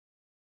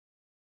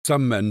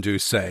Some men do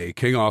say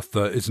King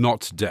Arthur is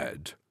not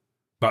dead,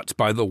 but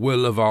by the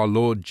will of our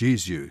Lord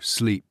Jesu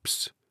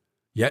sleeps,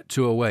 yet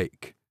to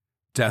awake,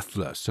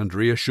 deathless and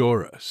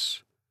reassure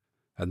us.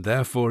 And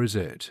therefore is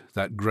it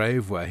that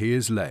grave where he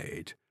is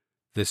laid,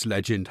 this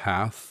legend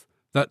hath,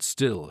 that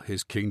still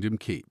his kingdom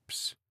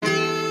keeps.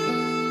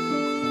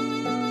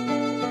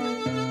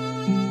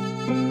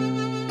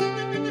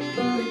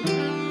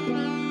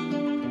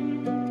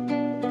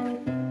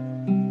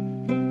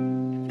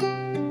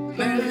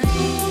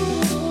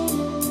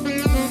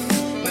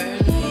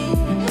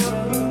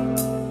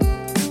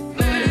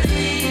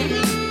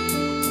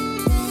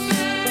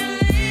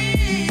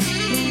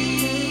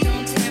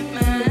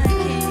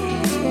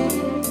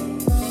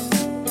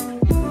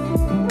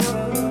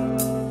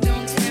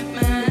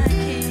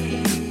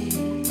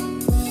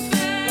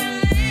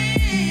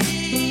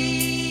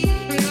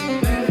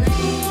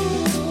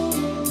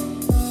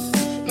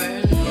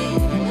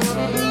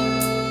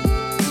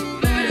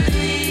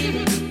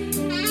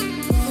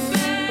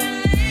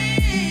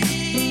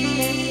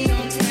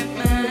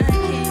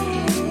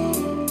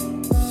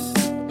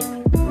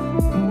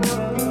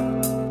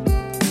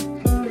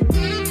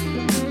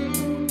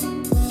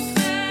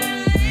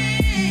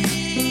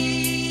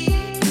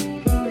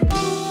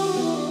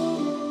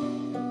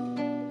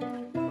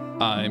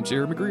 I'm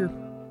Jeremy Greer.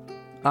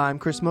 I'm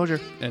Chris Mosier.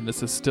 And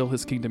this is Still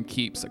His Kingdom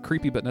Keeps, a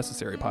creepy but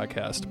necessary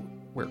podcast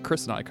where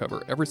Chris and I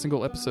cover every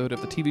single episode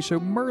of the TV show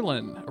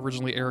Merlin,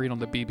 originally airing on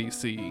the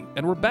BBC.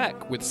 And we're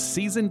back with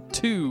Season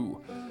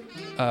 2.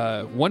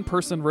 One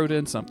person wrote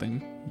in something,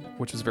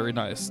 which was very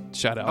nice.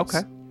 Shout outs.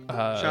 Okay.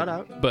 Shout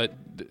out. But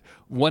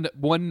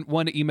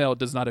one email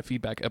does not a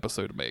feedback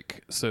episode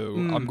make. So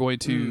I'm going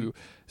to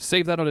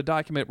save that on a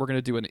document. We're going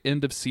to do an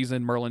end of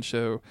season Merlin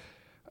show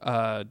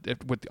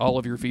with all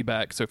of your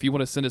feedback. So if you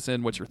want to send us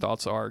in what your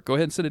thoughts are, go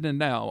ahead and send it in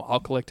now.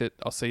 I'll collect it.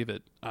 I'll save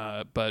it.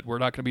 But we're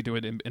not going to be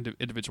doing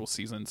individual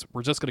seasons.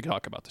 We're just going to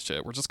talk about the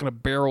show. We're just going to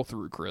barrel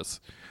through, Chris.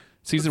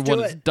 Season 1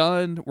 is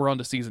done. We're on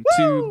to Season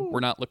 2.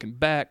 We're not looking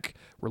back.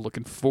 We're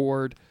looking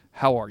forward.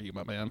 How are you,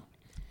 my man?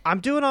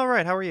 I'm doing all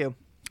right. How are you?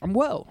 I'm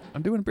well.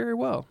 I'm doing very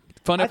well.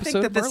 Fun episode. I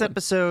think that this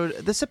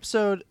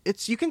episode,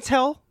 it's, you can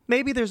tell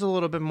maybe there's a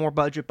little bit more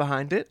budget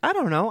behind it. I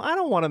don't know. I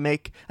don't want to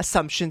make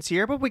assumptions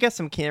here, but we got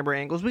some camera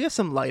angles. We got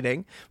some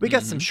lighting. We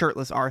got some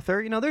shirtless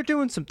Arthur. You know, they're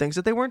doing some things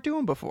that they weren't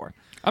doing before.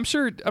 I'm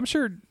sure,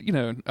 you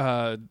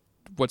know,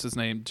 what's his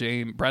name?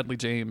 Bradley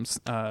James.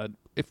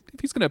 If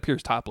he's going to appear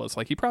topless,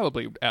 like, he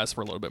probably asked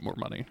for a little bit more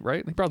money,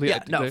 right? He probably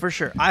for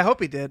sure. I hope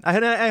he did.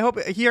 I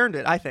hope he earned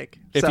it. I think.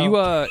 If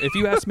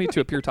you asked me to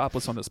appear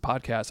topless on this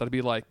podcast, I'd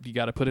be like, you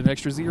got to put an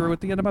extra zero at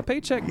the end of my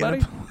paycheck,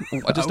 buddy.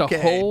 Just a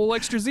whole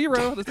extra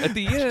zero at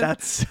the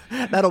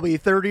end. That'll be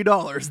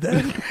 $30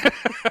 then.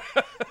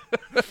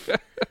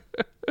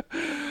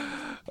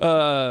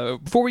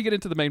 Before we get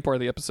into the main part of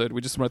the episode,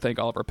 we just want to thank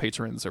all of our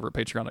patrons over at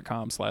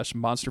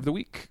patreon.com/Monster of the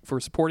Week for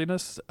supporting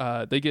us.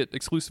 They get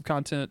exclusive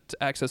content,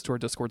 access to our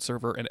Discord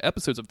server, and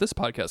episodes of this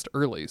podcast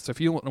early. So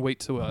if you want to wait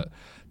till a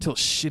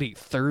shitty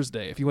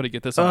Thursday, if you want to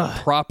get this on a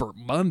proper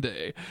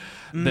Monday,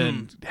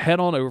 then head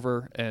on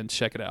over and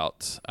check it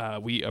out.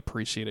 We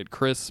appreciate it.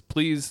 Chris,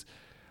 please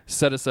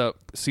set us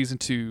up Season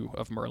 2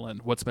 of Merlin.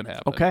 What's been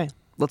happening? Okay.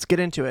 Let's get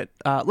into it.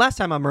 Last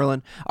time on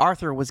Merlin,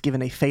 Arthur was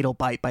given a fatal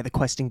bite by the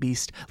questing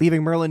beast,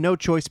 leaving Merlin no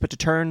choice but to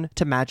turn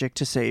to magic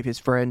to save his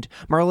friend.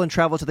 Merlin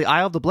traveled to the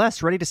Isle of the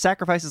Blessed, ready to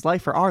sacrifice his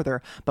life for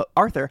Arthur, but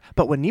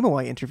when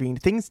Nimoy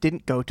intervened, things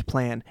didn't go to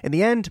plan. In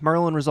the end,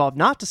 Merlin resolved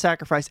not to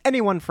sacrifice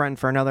any one friend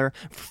for another,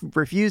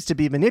 refused to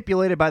be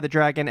manipulated by the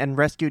dragon, and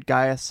rescued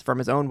Gaius from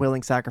his own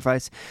willing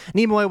sacrifice.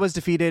 Nimoy was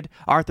defeated,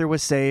 Arthur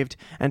was saved,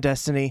 and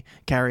destiny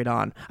carried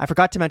on. I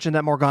forgot to mention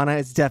that Morgana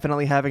is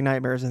definitely having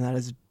nightmares, and that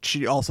is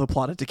she also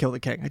plotted to kill the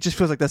king. It just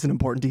feels like that's an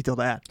important detail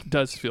to add. It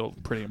does feel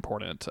pretty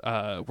important.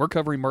 We're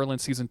covering Merlin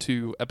Season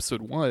 2,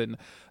 Episode 1,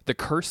 The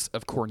Curse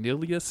of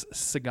Cornelius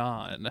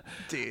Sagan.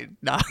 Dude,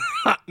 nah,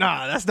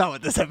 that's not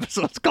what this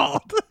episode's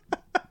called.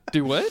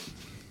 Do what?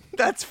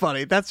 That's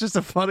funny. That's just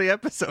a funny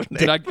episode name.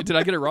 Did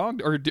I get it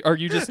wrong? Or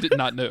you just did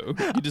not know?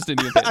 You just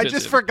didn't even pay attention. I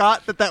just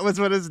forgot that was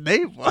what his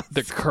name was.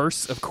 The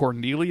Curse of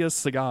Cornelius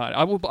Sagan.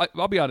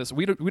 I'll be honest.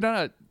 We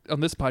don't on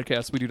this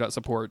podcast, we do not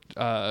support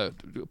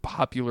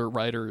popular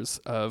writers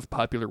of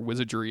popular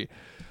wizardry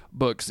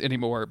books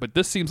anymore, but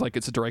this seems like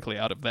it's directly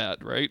out of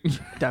that, right?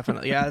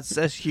 Definitely. Yeah, it's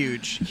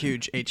huge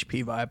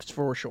HP vibes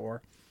for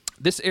sure.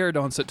 This aired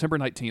on September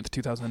 19th,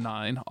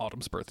 2009,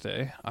 Autumn's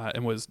birthday,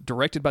 and was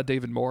directed by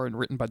David Moore and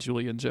written by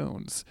Julian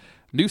Jones.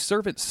 New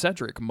servant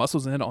Cedric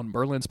muscles in on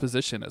Merlin's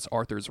position as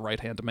Arthur's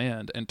right-hand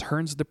man and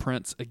turns the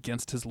prince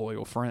against his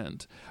loyal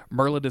friend.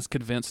 Merlin is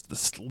convinced the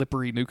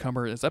slippery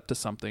newcomer is up to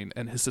something,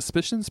 and his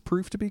suspicions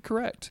prove to be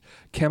correct.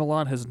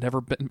 Camelot has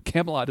never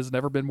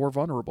been more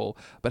vulnerable,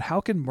 but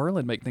how can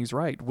Merlin make things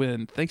right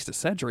when, thanks to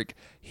Cedric,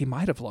 he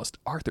might have lost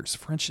Arthur's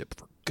friendship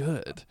for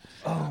good?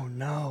 Oh,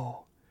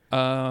 no.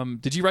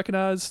 Did you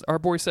recognize our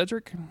boy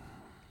Cedric?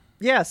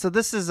 Yeah, so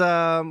this is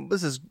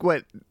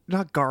what,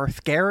 not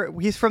Garth, Garrett.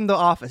 He's from The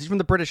Office. He's from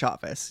the British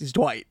Office. He's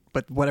Dwight,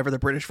 but whatever the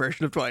British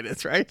version of Dwight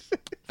is, right?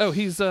 Oh,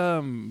 he's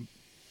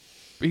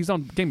he's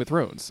on Game of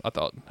Thrones. I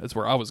thought that's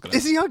where I was going.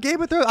 Is he on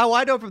Game of Thrones? Oh,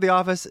 I know from The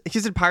Office.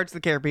 He's in Pirates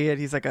of the Caribbean.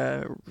 He's like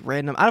a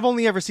random. I've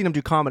only ever seen him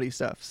do comedy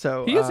stuff.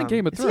 So he is in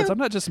Game of Thrones. I'm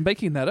not just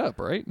making that up,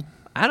 right?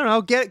 I don't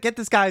know. Get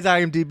this guy's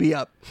IMDb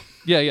up.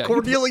 Yeah.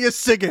 Cornelius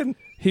Siggin.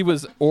 He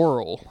was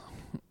Oral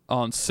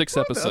on 6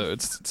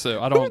 episodes.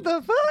 So I don't. Who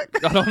the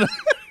fuck? I don't know.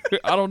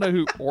 I don't know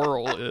who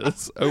Oral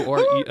is.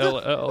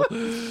 Orell.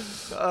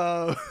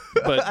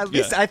 But at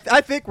least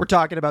I think we're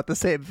talking about the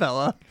same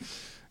fella.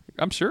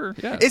 I'm sure.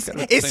 Yeah.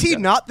 Is he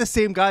not the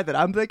same guy that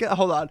I'm thinking?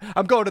 Hold on.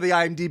 I'm going to the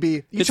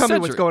IMDb. You tell me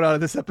what's going on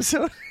in this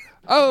episode.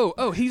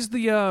 Oh, he's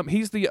the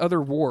other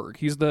warg.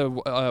 He's the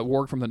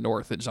warg from the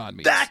north that John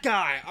meets. That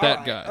guy.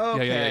 That guy.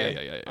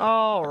 Okay. Yeah.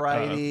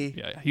 Alrighty.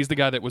 Yeah. He's the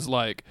guy that was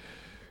like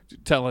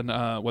telling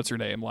what's her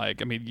name,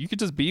 like, I mean, you could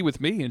just be with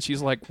me, and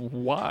she's like,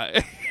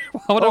 why?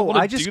 Why would I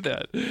want to do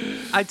that?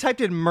 I typed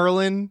in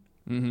Merlin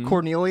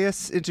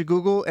Cornelius into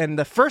Google, and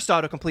the first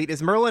autocomplete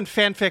is Merlin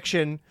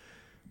fanfiction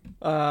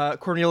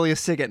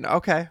Cornelius Siggin.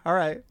 Okay, all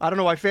right. I don't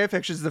know why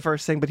fanfiction is the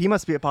first thing, but he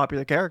must be a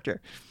popular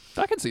character.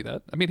 I can see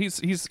that. I mean,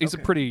 he's a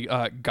pretty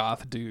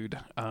goth dude,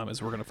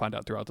 as we're going to find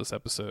out throughout this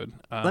episode.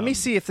 Let me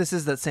see if this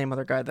is that same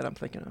other guy that I'm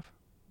thinking of.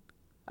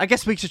 I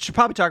guess we should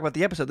probably talk about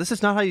the episode. This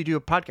is not how you do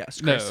a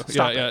podcast, Chris.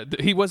 No,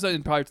 he was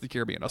in Pirates of the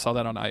Caribbean. I saw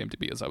that on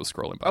IMDb as I was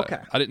scrolling by. Okay.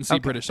 I didn't see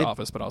British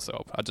Office, but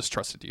also I just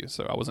trusted you,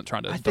 so I wasn't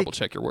trying to double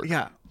check your work.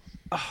 Yeah.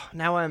 Oh,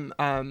 now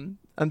I'm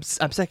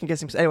second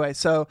guessing. Anyway,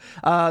 so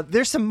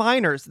there's some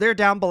miners. They're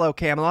down below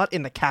Camelot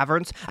in the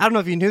caverns. I don't know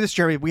if you knew this,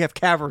 Jeremy. We have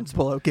caverns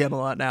below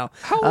Camelot now.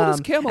 How old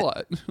is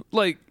Camelot?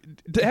 Like,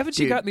 haven't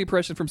you gotten the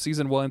impression from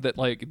season 1 that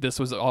like this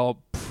was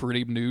all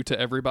pretty new to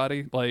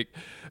everybody? Like,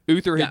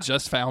 Uther had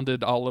just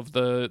founded all of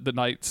the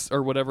knights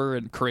or whatever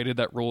and created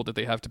that rule that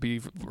they have to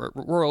be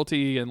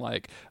royalty, and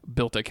like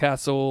built a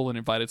castle and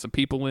invited some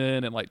people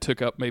in and like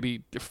took up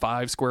maybe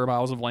 5 square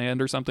miles of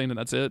land or something, and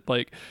that's it.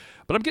 Like,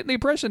 but I'm getting the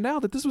impression now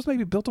that this was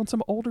maybe built on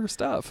some older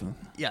stuff.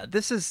 Yeah,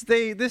 this is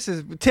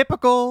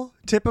typical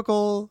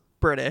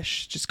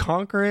British, just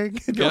conquering.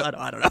 Yep.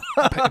 I don't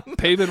know.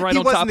 Paving right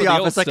on top of the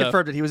old stuff. He was in the office. I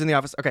confirmed it. He was in the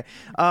office. Okay.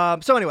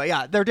 So anyway,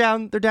 yeah, they're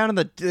down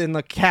in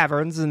the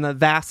caverns in the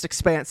vast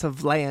expanse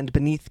of land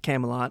beneath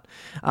Camelot,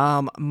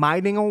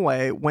 mining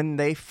away when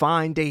they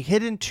find a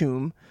hidden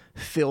tomb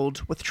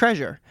filled with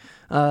treasure.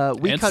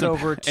 We cut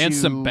over to and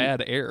some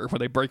bad air when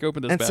they break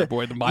open this bad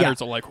boy. The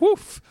miners are like,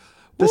 woof.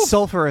 The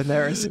sulfur in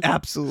there is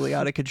absolutely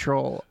out of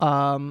control.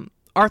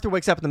 Arthur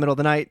wakes up in the middle of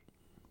the night,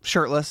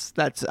 shirtless.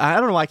 I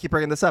don't know why I keep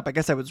bringing this up. I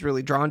guess I was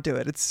really drawn to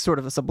it. It's sort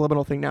of a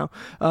subliminal thing now.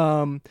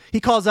 He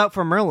calls out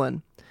for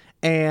Merlin,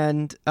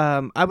 and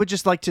I would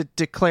just like to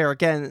declare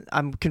again,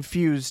 I'm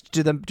confused.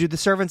 Do the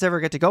servants ever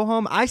get to go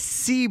home? I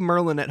see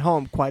Merlin at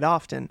home quite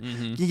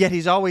often, yet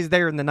he's always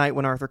there in the night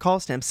when Arthur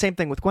calls to him. Same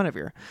thing with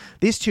Guinevere.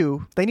 These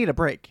two, they need a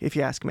break, if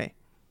you ask me.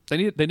 They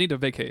need a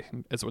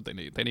vacation. Is what they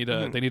need. They need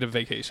a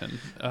vacation.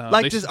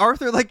 Does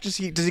Arthur does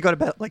he go to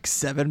bed at like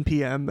 7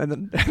 p.m.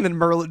 and then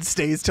Merlin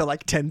stays till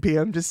like 10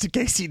 p.m. just in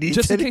case he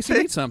needs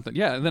something.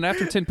 Yeah, and then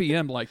after 10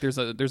 p.m. like there's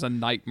a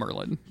night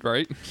Merlin,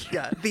 right?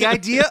 Yeah. The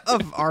idea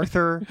of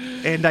Arthur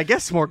and I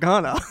guess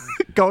Morgana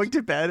going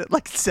to bed at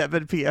like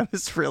 7 p.m.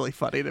 is really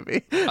funny to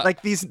me.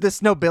 Like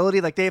this nobility,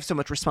 like they have so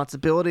much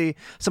responsibility,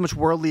 so much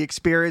worldly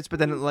experience, but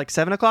then at like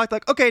 7 o'clock,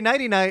 like okay,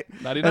 nighty night,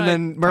 and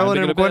then Merlin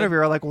and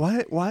Guinevere are like,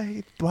 what?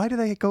 Why do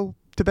they go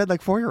to bed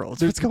like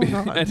 4-year-olds? What's going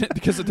on? And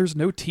because there's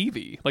no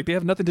TV. Like they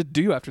have nothing to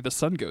do after the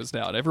sun goes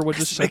down. Everyone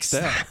just shuts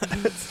down.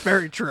 That's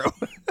very true.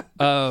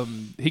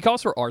 He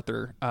calls for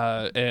Arthur,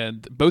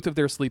 and both of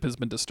their sleep has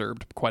been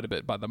disturbed quite a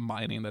bit by the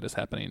mining that is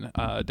happening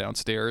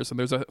downstairs. And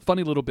there's a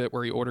funny little bit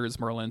where he orders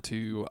Merlin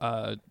to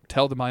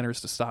tell the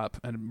miners to stop,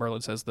 and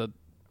Merlin says the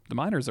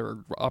miners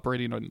are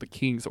operating on the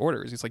king's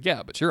orders. He's like,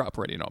 yeah, but you're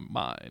operating on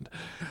mine.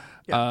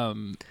 Yeah.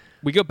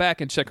 We go back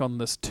and check on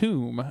this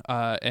tomb,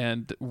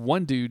 and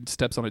one dude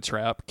steps on a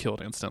trap,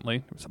 killed instantly.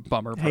 It was a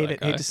bummer.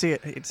 Hate to see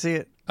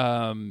it.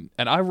 And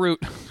I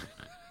wrote,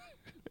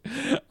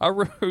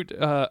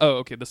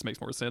 okay, this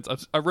makes more sense.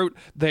 I wrote,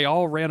 they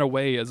all ran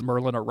away as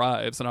Merlin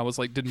arrives, and I was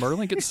like, did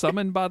Merlin get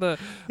summoned by the?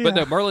 Yeah. But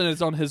no, Merlin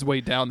is on his way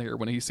down there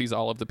when he sees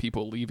all of the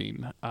people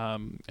leaving,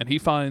 and he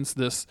finds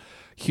this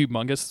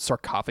humongous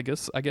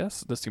sarcophagus, I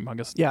guess, this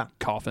humongous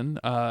coffin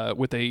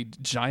with a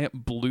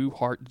giant blue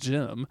heart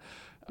gem.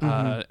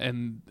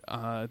 And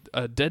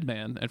a dead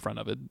man in front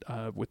of it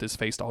with his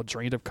face all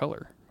drained of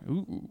color.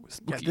 Ooh,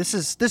 spooky. Yeah,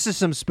 this is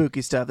some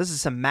spooky stuff. This is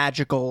some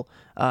magical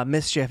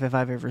mischief if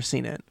I've ever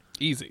seen it.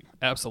 Easy,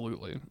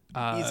 absolutely.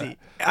 Easy.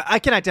 I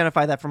can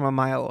identify that from a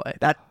mile away.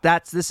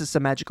 This is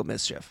some magical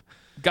mischief.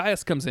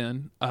 Gaius comes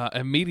in,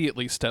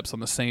 immediately steps on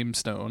the same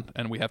stone,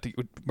 and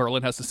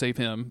Merlin has to save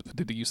him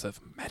through the use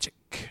of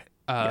magic.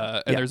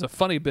 There's a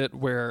funny bit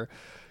where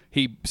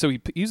he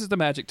uses the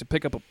magic to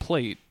pick up a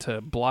plate to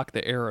block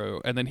the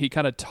arrow, and then he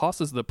kind of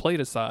tosses the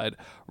plate aside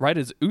right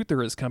as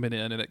Uther is coming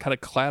in, and it kind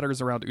of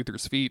clatters around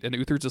Uther's feet, and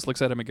Uther just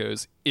looks at him and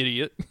goes,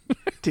 "Idiot."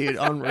 Dude,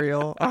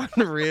 unreal.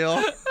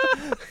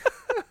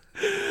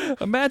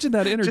 Imagine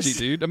that energy,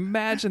 dude.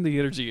 Imagine the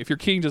energy if your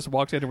king just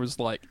walked in and was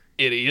like,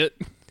 "Idiot."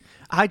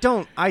 I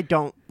don't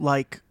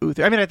like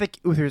Uther. I mean, I think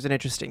Uther is an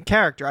interesting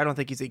character. I don't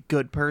think he's a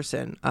good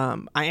person.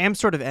 I am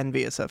sort of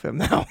envious of him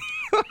now.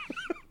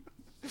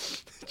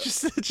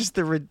 just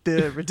the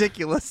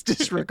ridiculous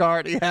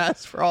disregard he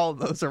has for all of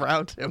those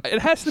around him. It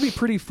has to be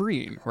pretty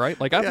freeing, right?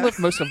 Like, I've lived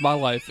most of my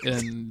life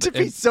in... to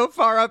be so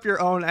far up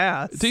your own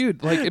ass.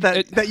 Dude, like...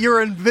 that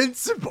you're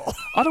invincible.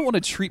 I don't want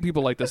to treat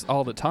people like this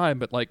all the time,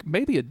 but, like,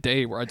 maybe a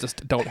day where I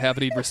just don't have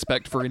any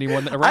respect for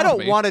anyone around me. I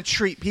don't want to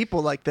treat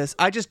people like this.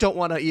 I just don't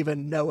want to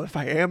even know if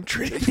I am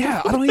treating people.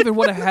 Yeah, I don't even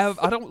want to have...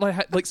 I don't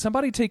like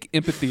somebody take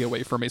empathy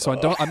away from me, so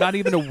I'm not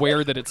even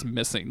aware that it's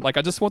missing. Like,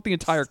 I just want the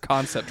entire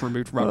concept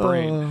removed from my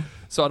brain.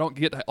 So I don't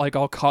get like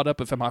all caught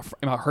up if am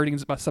I hurting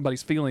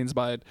somebody's feelings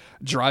by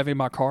driving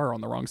my car on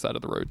the wrong side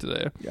of the road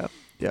today. Yeah.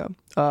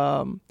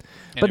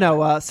 But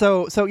no,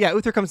 so yeah,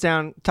 Uther comes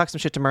down, talks some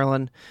shit to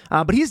Merlin,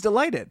 but he's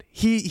delighted.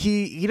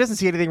 He doesn't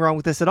see anything wrong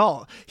with this at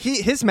all.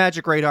 His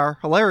magic radar,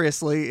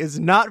 hilariously, is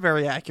not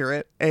very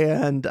accurate,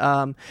 and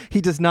he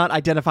does not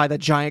identify the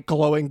giant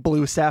glowing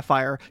blue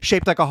sapphire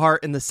shaped like a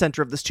heart in the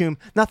center of this tomb.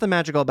 Nothing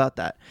magical about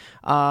that.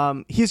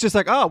 He's just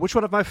like, oh, which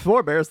one of my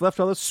forebears left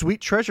all this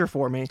sweet treasure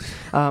for me?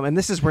 And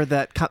this is where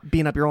that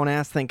being up your own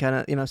ass thing kind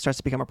of starts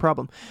to become a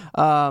problem,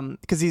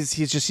 because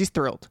he's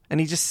thrilled, and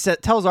he just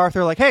tells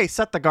Arthur, like, hey,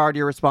 set the guard,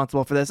 you're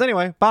responsible for this.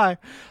 Anyway, bye.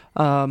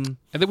 And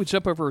then we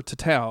jump over to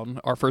town,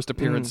 our first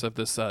appearance of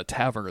this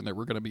tavern that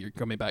we're going to be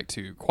coming back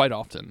to quite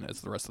often as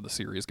the rest of the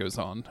series goes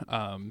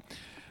on.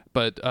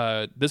 But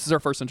this is our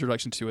first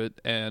introduction to it,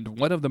 and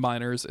one of the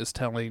miners is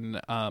telling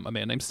a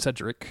man named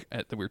Cedric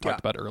that we were talked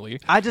about earlier.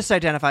 I just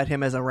identified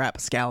him as a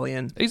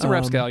rapscallion. He's a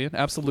rapscallion,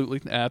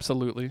 absolutely.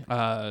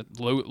 A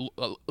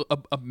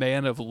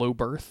man of low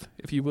birth,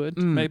 if you would,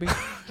 maybe.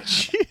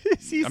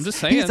 Jeez, I'm just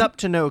saying. He's up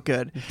to no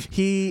good.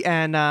 He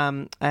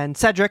and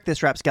Cedric,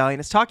 this rapscallion,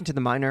 is talking to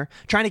the miner,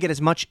 trying to get as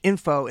much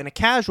info in a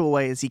casual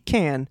way as he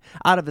can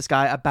out of this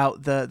guy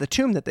about the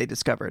tomb that they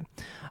discovered.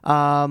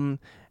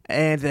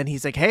 And then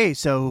he's like, hey,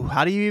 so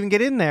how do you even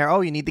get in there?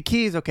 Oh, you need the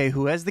keys. Okay,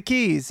 who has the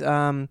keys?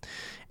 And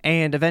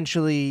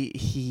eventually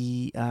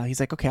he's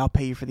like, okay, I'll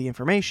pay you for the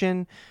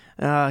information.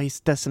 He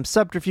does some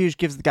subterfuge,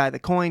 gives the guy the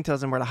coin,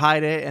 tells him where to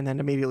hide it, and then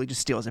immediately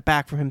just steals it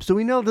back from him. So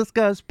we know this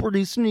guy's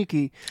pretty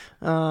sneaky.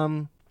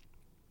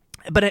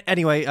 But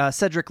anyway,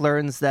 Cedric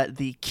learns that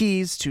the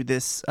keys to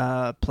this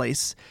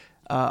place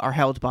are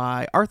held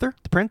by Arthur,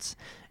 the prince,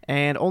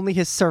 and only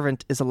his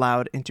servant is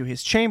allowed into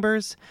his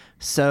chambers.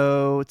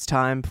 So it's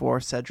time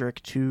for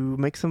Cedric to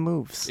make some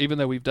moves. Even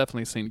though we've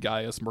definitely seen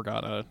Gaius,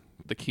 Morgana,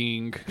 the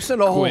king, we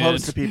sent a whole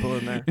host of people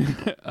in there.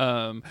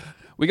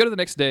 We go to the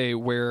next day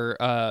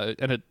where,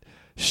 and a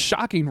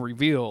shocking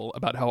reveal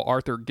about how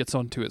Arthur gets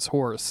onto his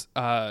horse.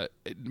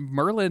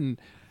 Merlin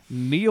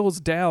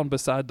kneels down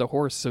beside the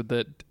horse so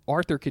that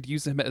Arthur could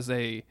use him as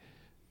a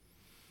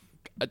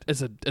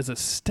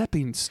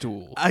stepping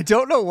stool. I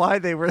don't know why I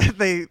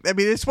mean,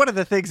 it's one of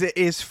the things that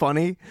is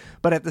funny,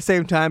 but at the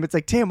same time, it's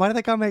like, damn, why did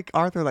they gotta make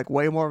Arthur like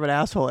way more of an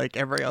asshole like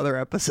every other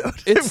episode?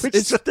 Which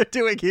is what they're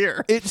doing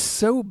here. It's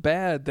so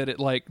bad that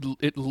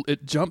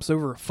it jumps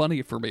over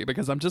funny for me,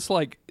 because I'm just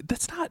like,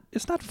 it's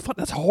not fun.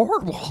 That's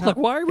horrible. No. Like,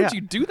 why would you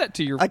do that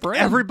to your friend?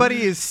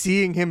 Everybody is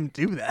seeing him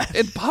do that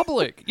in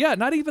public. Yeah,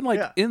 not even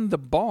like in the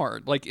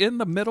barn, like in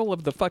the middle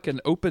of the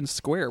fucking open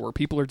square where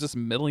people are just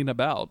milling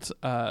about.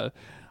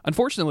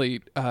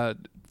 Unfortunately,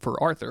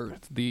 for Arthur,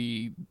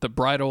 the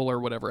bridle or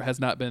whatever has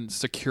not been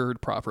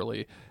secured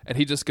properly, and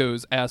he just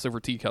goes ass over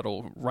tea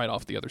kettle right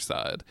off the other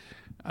side.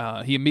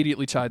 He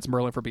immediately chides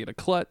Merlin for being a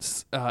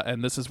klutz,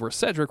 and this is where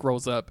Cedric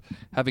rolls up,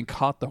 having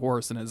caught the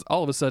horse, and is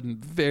all of a sudden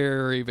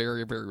very,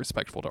 very, very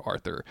respectful to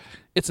Arthur.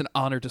 It's an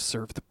honor to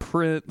serve the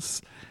prince.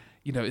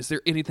 You know, is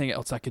there anything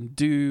else I can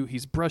do?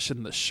 He's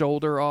brushing the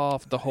shoulder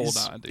off, the whole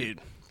nine,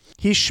 dude.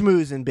 He's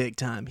schmoozing big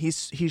time.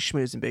 He's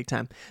schmoozing big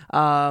time.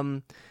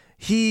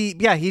 He's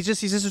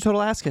just a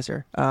total ass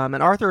kisser.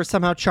 And Arthur is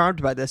somehow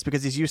charmed by this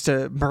because he's used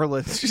to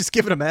Merlin just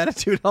giving him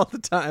attitude all the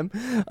time.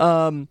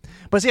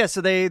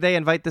 So they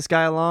invite this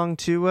guy along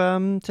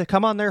to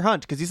come on their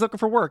hunt because he's looking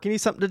for work. He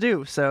needs something to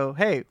do. So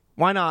hey,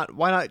 why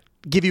not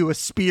give you a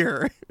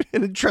spear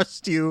and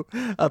entrust you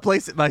a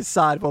place at my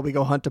side while we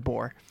go hunt a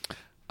boar?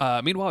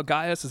 Meanwhile,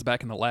 Gaius is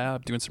back in the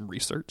lab doing some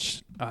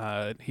research.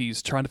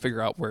 He's trying to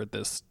figure out where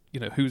this,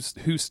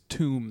 whose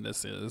tomb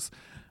this is.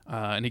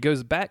 And he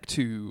goes back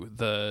to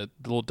the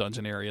little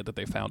dungeon area that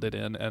they found it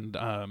in, and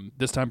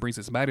this time brings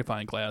his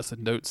magnifying glass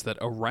and notes that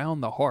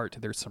around the heart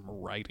there's some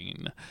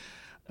writing.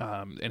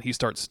 And he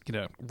starts,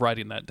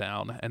 writing that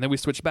down. And then we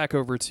switch back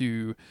over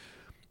to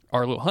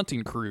our little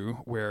hunting crew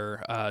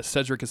where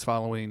Cedric is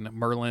following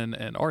Merlin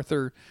and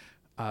Arthur.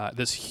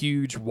 This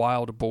huge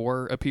wild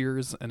boar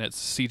appears, and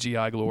it's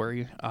CGI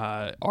glory.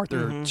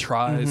 Arthur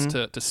tries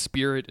to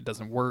spear it. It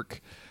doesn't work.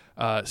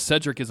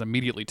 Cedric is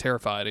immediately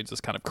terrified. He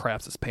just kind of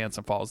craps his pants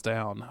and falls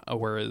down.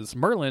 Whereas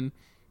Merlin,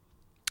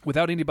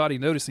 without anybody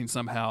noticing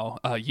somehow,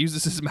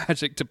 uses his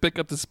magic to pick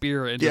up the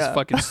spear and just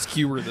fucking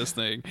skewer this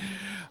thing.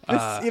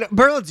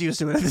 Merlin's used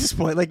to it at this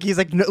point. Like he's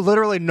like,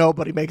 literally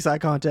nobody makes eye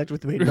contact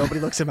with me. Nobody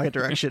looks in my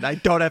direction. I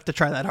don't have to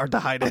try that hard to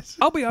hide it.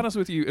 I'll be honest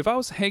with you. If I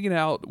was hanging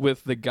out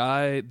with the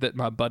guy that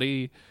my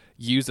buddy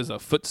used as a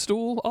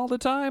footstool all the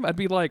time, I'd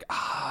be like,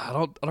 I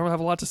don't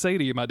have a lot to say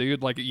to you, my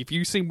dude. Like, if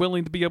you seem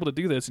willing to be able to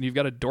do this and you've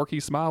got a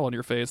dorky smile on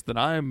your face, then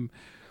I'm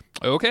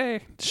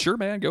okay. Sure,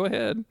 man, go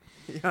ahead.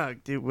 Yeah,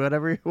 dude,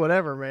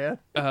 whatever, man.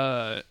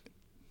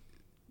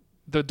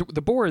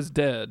 The boar is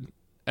dead,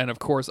 and of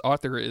course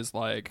Arthur is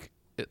like,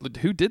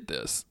 who did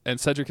this? And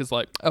Cedric is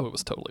like, oh, it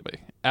was totally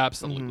me,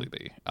 absolutely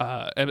me.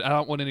 And I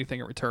don't want anything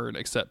in return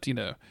except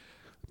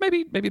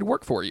maybe to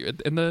work for you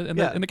in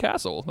the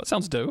castle. That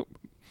sounds dope.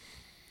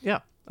 Yeah.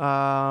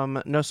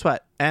 No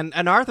sweat. And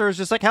Arthur is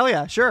just like, hell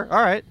yeah, sure,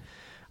 all right.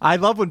 I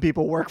love when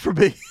people work for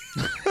me.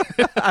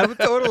 I would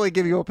totally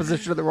give you a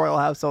position in the royal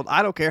household.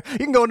 I don't care. You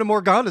can go into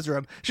Morgana's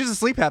room. She's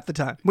asleep half the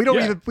time. We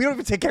don't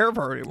even take care of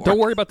her anymore. Don't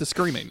worry about the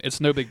screaming. It's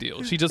no big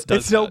deal. She just does.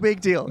 It's no big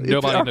deal.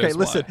 Nobody knows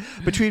listen.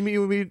 why. Between me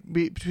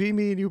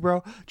and you,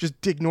 bro,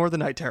 just ignore the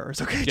night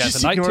terrors. Okay, Yeah,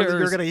 just the night ignore terrors.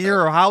 You're gonna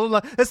hear her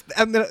howling.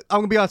 I'm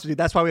gonna be honest with you.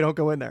 That's why we don't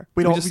go in there.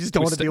 We just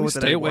don't want to deal with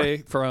it Stay anymore. away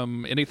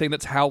from anything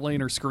that's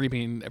howling or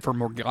screaming from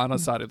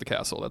Morgana's side of the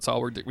castle. That's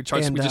all we're doing. We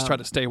just try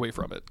to stay away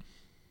from it.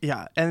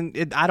 Yeah,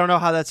 and I don't know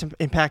how that's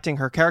impacting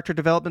her character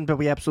development, but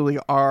we absolutely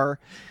are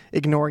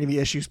ignoring the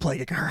issues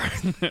plaguing her.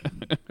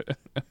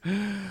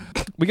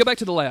 We go back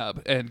to the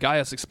lab, and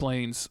Gaius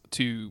explains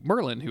to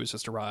Merlin, who has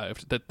just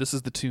arrived, that this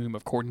is the tomb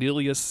of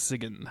Cornelius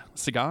Sigan.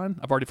 Sigan?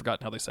 I've already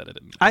forgotten how they said it.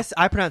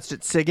 I pronounced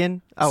it Sigan.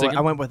 Sigan?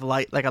 I went with a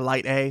light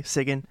A,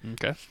 Sigan.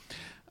 Okay.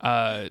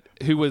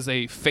 Who was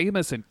a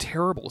famous and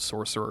terrible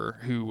sorcerer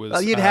who was...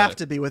 Well, you'd have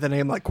to be with a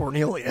name like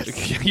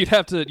Cornelius. You'd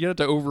have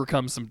to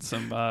overcome some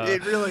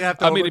you'd really have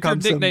to overcome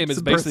if your nickname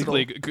is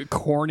basically personal...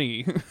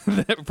 corny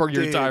for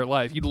your entire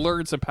life, you'd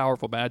learn some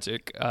powerful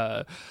magic.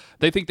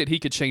 They think that he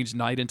could change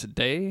night into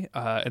day,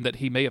 and that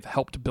he may have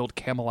helped build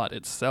Camelot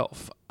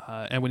itself.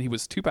 And when he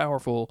was too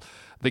powerful,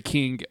 the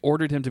king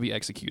ordered him to be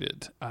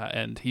executed.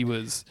 And he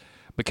was...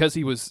 Because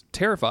he was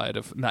terrified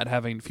of not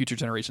having future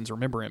generations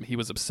remember him, he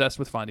was obsessed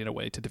with finding a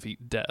way to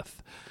defeat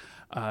death.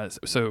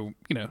 So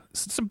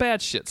some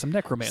bad shit, some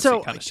necromancy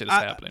kind of shit is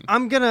happening.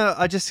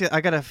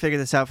 I gotta figure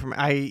this out from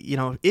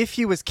if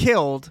he was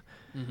killed,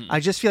 I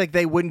just feel like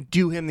they wouldn't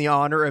do him the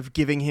honor of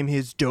giving him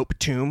his dope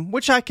tomb,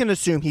 which I can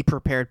assume he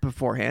prepared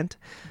beforehand.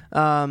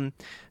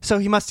 So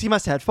he must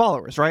have had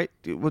followers, right?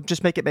 We'll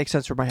just make it make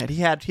sense for my head.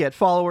 He had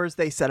followers.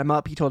 They set him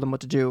up. He told them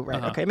what to do.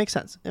 Right? Okay, it makes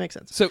sense.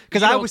 So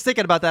because I was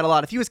thinking about that a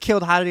lot. If he was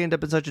killed, how did he end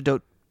up in such a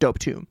dope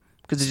tomb?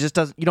 Because it just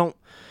doesn't. You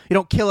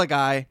don't kill a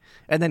guy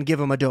and then give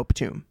him a dope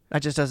tomb.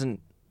 That just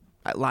doesn't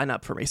line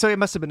up for me. So it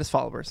must have been his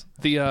followers.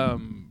 I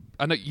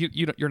know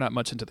you're not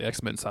much into the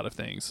X-Men side of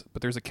things,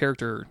 but there's a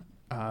character.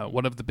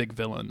 One of the big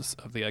villains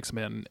of the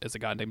X-Men is a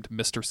guy named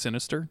Mr.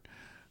 Sinister,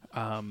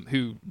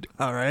 who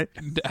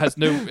has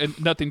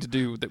nothing to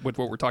do with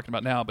what we're talking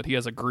about now, but he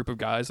has a group of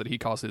guys that he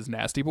calls his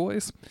nasty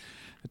boys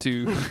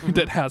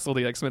that hassle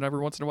the X-Men every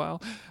once in a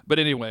while. But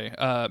anyway,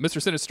 Mr.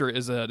 Sinister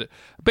is a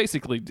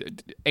basically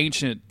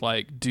ancient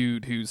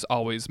dude who's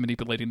always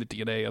manipulating the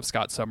DNA of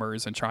Scott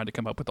Summers and trying to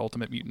come up with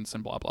ultimate mutants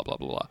and blah blah blah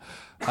blah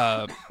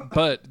blah.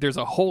 But there's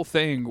a whole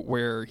thing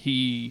where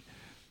he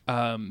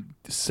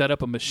set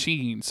up a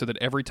machine so that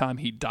every time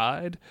he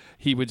died,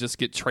 he would just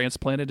get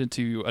transplanted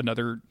into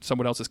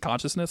someone else's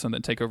consciousness and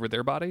then take over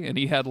their body. And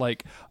he had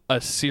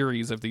a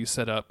series of these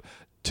set up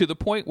to the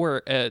point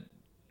where at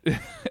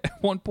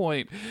one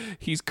point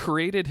he's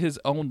created his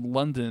own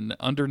London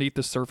underneath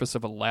the surface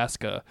of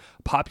Alaska,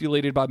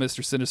 populated by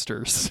Mr.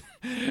 Sinisters,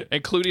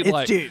 including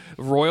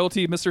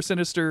royalty Mr.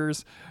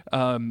 Sinisters,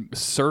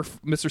 surf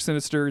Mr.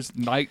 Sinisters,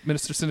 night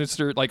Mr.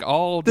 Sinister,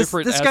 all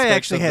different this aspects. Guy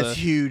actually has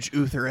huge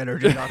Uther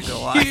energy, not gonna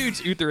lie.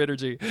 Huge Uther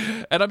energy.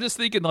 And I'm just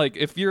thinking,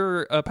 if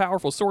you're a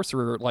powerful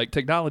sorcerer,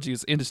 technology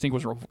is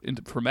indistinguishable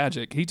from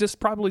magic, he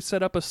just probably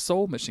set up a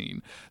soul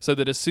machine so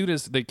that as soon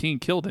as the king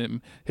killed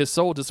him, his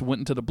soul just went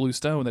into the blue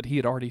stone that he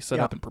had already set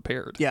up and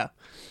prepared. Yeah.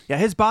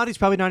 His body's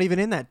probably not even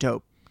in that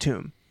dope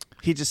tomb.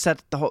 He just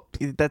set the whole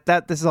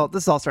this is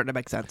all starting to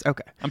make sense.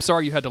 Okay. I'm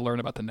sorry you had to learn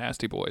about the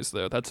Nasty Boys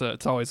though.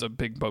 It's always a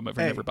big moment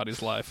in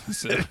everybody's life.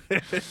 So.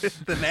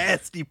 The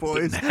Nasty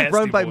Boys,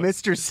 run by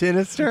Mr.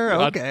 Sinister.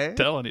 Okay. I'm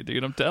telling you,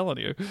 dude. I'm telling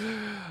you.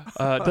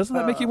 Doesn't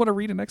that make you want to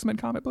read an X-Men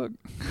comic book?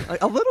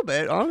 A little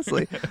bit,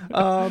 honestly.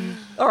 All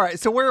right.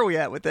 So where are we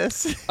at with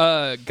this?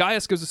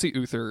 Gaius goes to see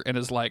Uther and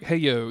is like, "Hey,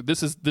 yo,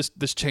 this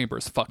chamber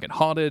is fucking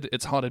haunted.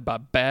 It's haunted by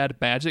bad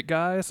magic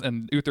guys."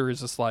 And Uther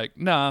is just like,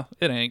 "Nah,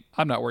 it ain't.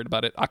 I'm not worried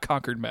about it. I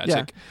conquered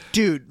magic." Yeah.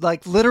 Dude,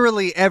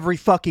 literally every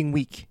fucking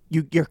week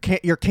your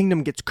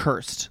kingdom gets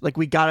cursed.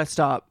 We gotta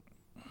stop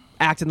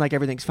acting like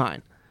everything's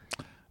fine.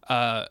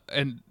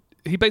 And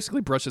he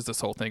basically brushes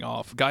this whole thing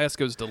off. Gaius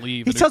goes to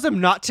leave. He tells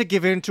him not to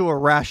give in to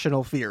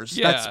irrational fears.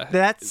 Yeah.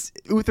 That's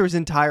Uther's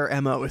entire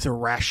MO is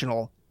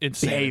irrational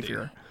insanity.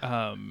 behavior.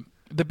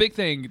 The big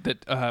thing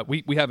that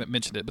we haven't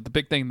mentioned it, but the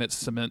big thing that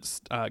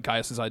cements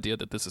Gaius's idea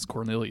that this is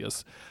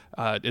Cornelius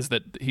is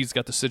that he's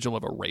got the sigil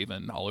of a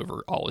raven all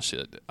over all his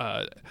shit.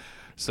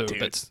 So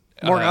Dude, that's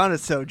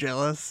Morgana's so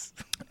jealous.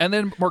 And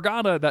then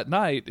Morgana that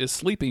night is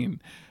sleeping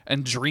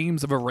and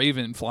dreams of a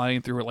raven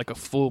flying through her like a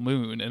full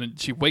moon, and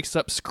she wakes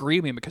up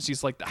screaming because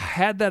she's like, I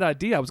had that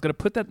idea. I was going to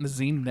put that in the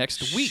zine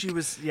next week.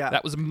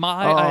 That was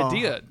my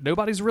idea.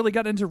 Nobody's really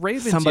got into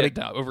ravens yet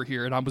now over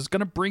here, and I was going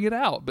to bring it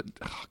out, but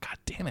god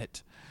damn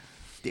it.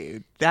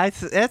 Dude, that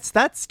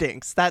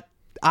stinks. That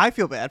I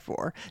feel bad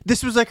for her.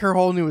 This was like her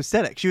whole new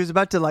aesthetic. She was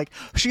about to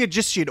she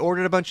had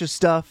ordered a bunch of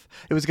stuff.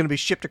 It was going to be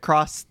shipped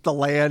across the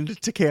land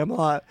to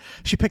Camelot.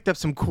 She picked up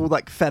some cool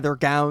like feather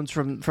gowns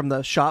from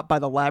the shop by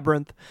the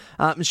labyrinth.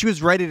 And she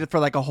was ready for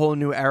like a whole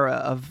new era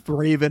of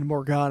Raven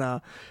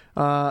Morgana.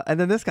 And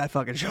then this guy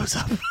fucking shows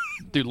up.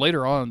 Dude,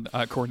 later on,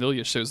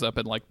 Cornelius shows up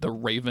in like the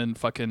raven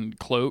fucking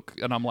cloak,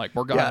 and I'm like,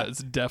 Morgana is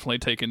definitely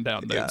taking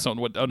down notes on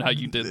how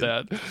you did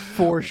that.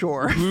 For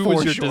sure. Who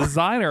was your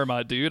designer,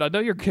 my dude? I know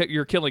you're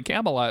killing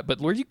Camelot,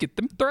 but where'd you get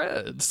them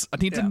threads? I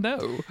need to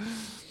know.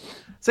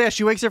 So yeah,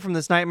 she wakes up from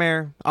this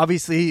nightmare.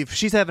 Obviously, if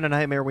she's having a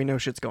nightmare, we know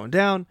shit's going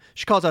down.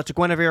 She calls out to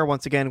Guinevere.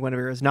 Once again,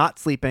 Guinevere is not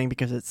sleeping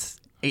because it's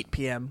 8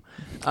 p.m.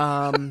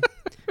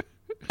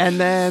 And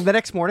then the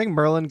next morning,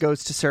 Merlin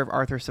goes to serve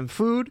Arthur some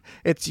food.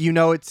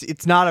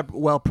 It's not a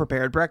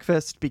well-prepared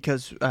breakfast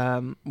because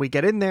we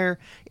get in there,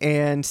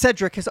 and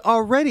Cedric has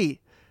already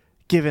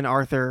given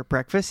Arthur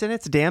breakfast, and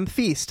it's a damn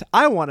feast.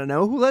 I want to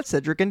know who let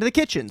Cedric into the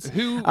kitchens.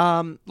 Who,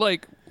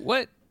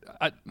 what?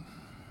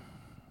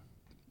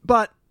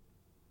 But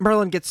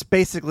Merlin gets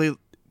basically,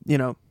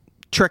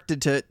 tricked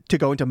into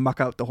going to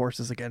muck out the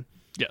horses again.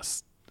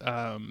 Yes,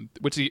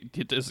 which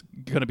is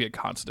going to be a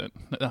constant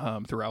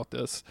throughout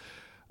this.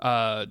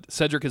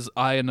 Cedric is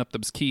eyeing up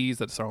those keys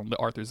that's on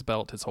Arthur's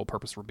belt, his whole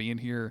purpose for being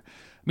here.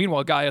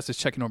 Meanwhile, Gaius is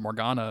checking on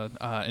Morgana,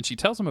 and she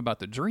tells him about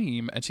the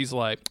dream, and she's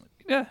like,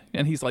 yeah,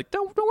 and he's like,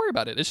 don't worry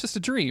about it. It's just a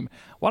dream.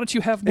 Why don't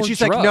you have more drugs? And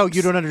she's like, no,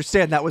 you don't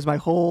understand. That was my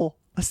whole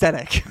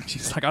aesthetic.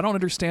 She's like, I don't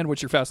understand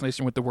what your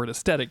fascination with the word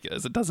aesthetic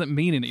is. It doesn't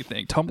mean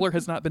anything. Tumblr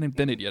has not been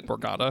invented yet,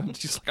 Morgana. And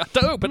she's like, I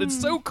don't, but it's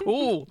so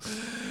cool.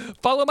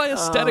 Follow my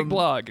aesthetic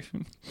blog.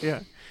 Yeah.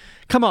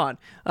 Come on.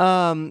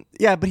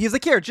 But he's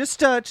like, here, just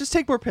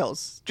take more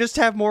pills. Just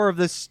have more of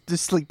this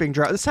sleeping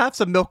drug. Just have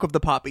some milk of the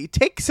poppy.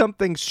 Take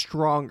something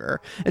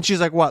stronger. And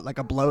she's like, what? Like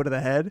a blow to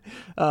the head?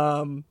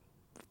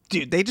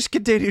 Dude, they just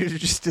continue to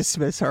just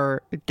dismiss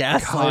her,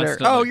 gaslight her.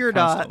 Oh, you're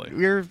not.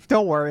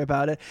 Don't worry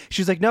about it.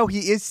 She's like, no,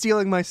 he is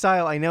stealing my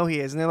style. I know he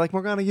is. And they're like,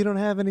 Morgana, you don't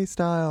have any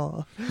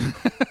style.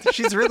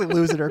 She's really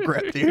losing her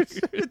grip, dude.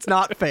 It's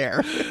not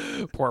fair.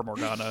 Poor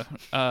Morgana.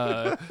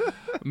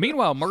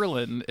 Meanwhile,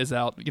 Merlin is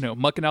out,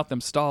 mucking out them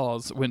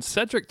stalls when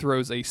Cedric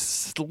throws a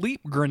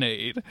sleep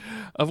grenade,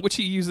 of which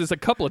he uses a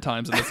couple of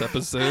times in this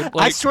episode.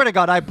 I swear to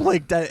God, I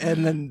blinked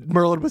and then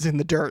Merlin was in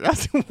the dirt.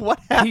 What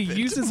happened? He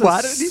uses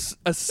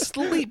a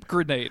sleep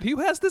grenade.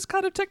 Who has this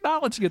kind of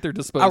technology at their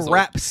disposal? A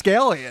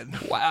rapscallion.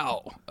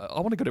 Wow.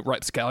 I want to go to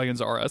Rapscallions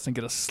R Us and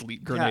get a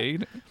sleep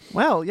grenade. Yeah.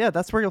 Well, yeah,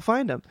 that's where you'll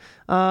find him.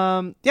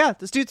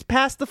 This dude's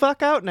passed the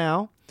fuck out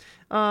now.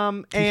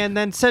 And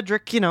then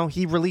Cedric,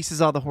 he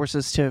releases all the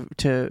horses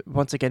to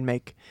once again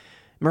make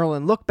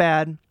Merlin look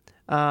bad.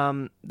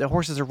 The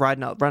horses are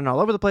running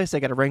all over the place. They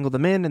got to wrangle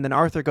them in, and then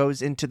Arthur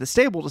goes into the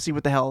stable to see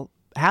what the hell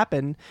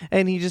happened,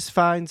 and he just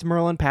finds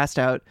Merlin passed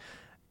out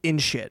in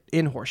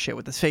horse shit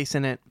with his face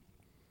in it.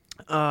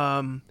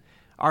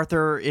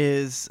 Arthur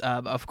is,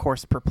 of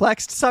course,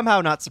 perplexed,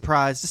 somehow not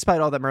surprised. Despite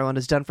all that Merlin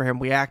has done for him,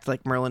 we act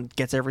like Merlin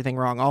gets everything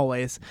wrong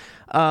always.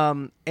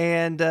 And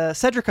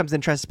Cedric comes in,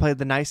 tries to play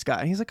the nice guy.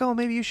 And he's like, oh,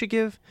 maybe you should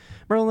give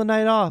Merlin the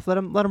night off. Let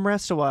him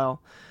rest a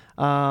while.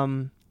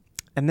 And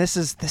this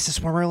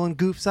is where Merlin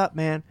goofs up,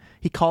 man.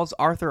 He calls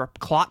Arthur a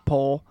clot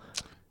pole.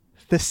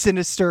 The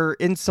sinister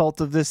insult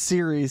of this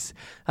series.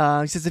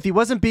 He says if he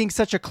wasn't being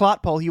such a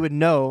clot pole, he would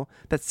know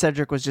that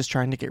Cedric was just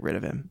trying to get rid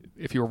of him.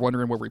 If you were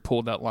wondering where we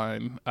pulled that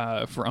line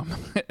from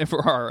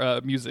for our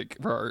music,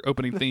 for our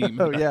opening theme,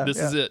 this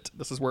is it.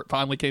 This is where it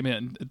finally came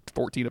in,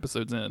 14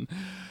 episodes in.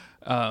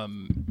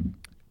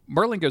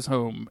 Merlin goes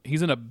home.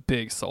 He's in a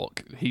big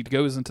sulk. He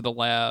goes into the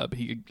lab.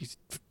 He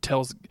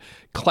tells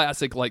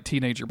classic like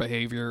teenager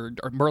behavior.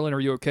 Merlin, are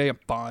you okay? I'm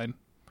fine.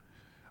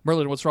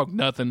 Merlin, what's wrong?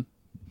 Nothing.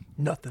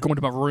 Going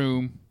to my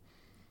room.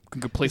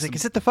 Go play He's like,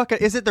 is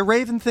it the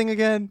Raven thing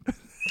again?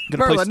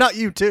 Merlin, not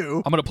you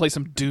too. I'm gonna play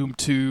some Doom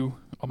 2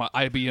 on my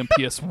IBM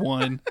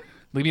PS1.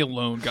 Leave me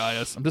alone,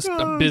 Gaius. I'm busy.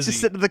 He's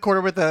just sitting in the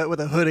corner with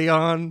a hoodie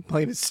on,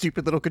 playing his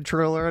stupid little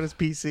controller on his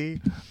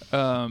PC.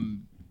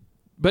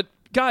 But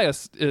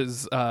Gaius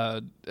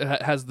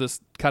has this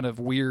kind of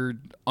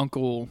weird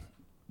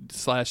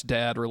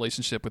uncle/dad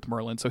relationship with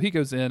Merlin. So he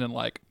goes in and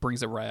like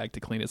brings a rag to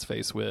clean his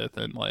face with,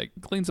 and like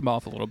cleans him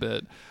off a little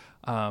bit.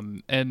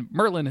 And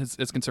Merlin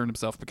is concerned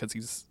himself because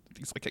he's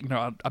like,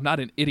 I'm not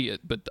an idiot,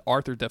 but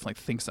Arthur definitely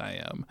thinks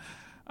I am.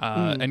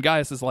 And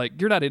Gaius is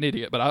like, you're not an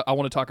idiot, but I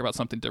want to talk about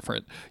something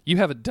different. You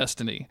have a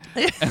destiny.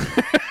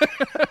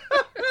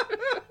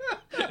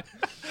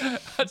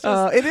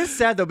 It is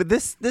sad though, but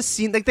this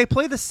scene, like they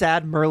play the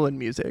sad Merlin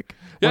music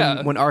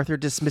when Arthur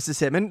dismisses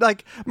him, and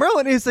like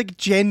Merlin is like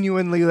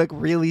genuinely like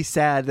really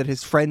sad that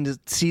his friend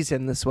sees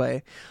him this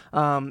way,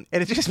 and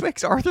it just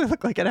makes Arthur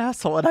look like an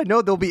asshole. And I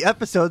know there'll be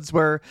episodes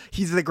where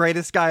he's the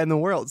greatest guy in the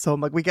world, so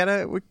I'm like, we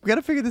gotta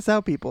figure this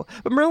out, people.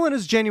 But Merlin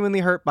is genuinely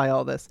hurt by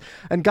all this,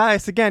 and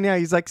Gaius again,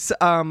 he's like,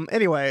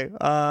 anyway,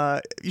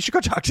 you should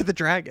go talk to the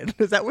dragon.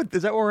 Is that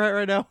where we're at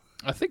right now?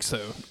 I think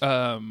so.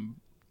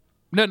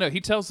 No.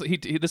 He tells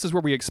this is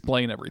where we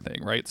explain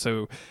everything, right?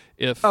 So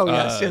if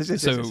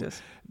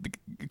yes.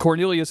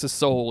 Cornelius'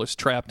 soul is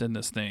trapped in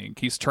this thing.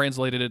 He's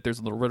translated it. There's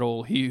a little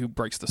riddle. He who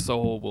breaks the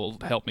soul will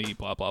help me.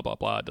 Blah blah blah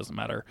blah. It doesn't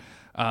matter.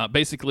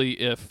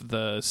 Basically, if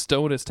the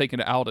stone is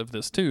taken out of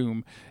this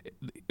tomb,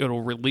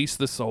 it'll release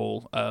the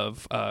soul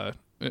of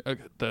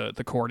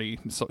the corny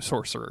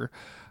sorcerer.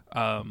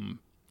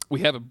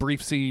 We have a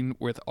brief scene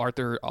with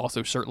Arthur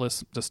also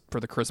shirtless, just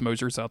for the Chris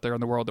Mosiers out there in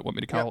the world that want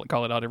me to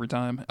call it out every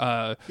time.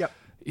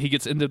 He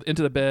gets into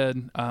the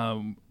bed.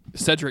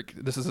 Cedric,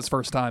 this is his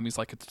first time. He's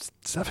like, it's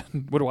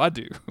 7. What do I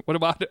do? What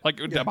am I do? Like?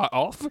 Am I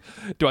off?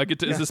 Do I get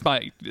to? Do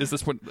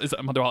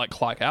I like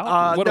clock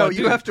out? No,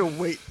 you have to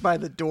wait by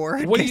the door.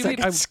 What do you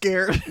mean? I'm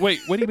scared. Wait,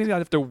 what do you mean I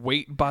have to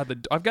wait by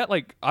the? I've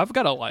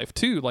got a life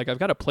too. Like I've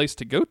got a place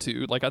to go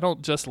to. Like I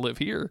don't just live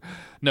here.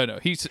 No.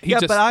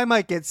 But I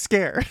might get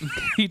scared.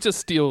 He just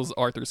steals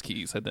Arthur's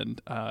keys and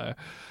then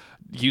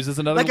uses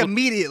another.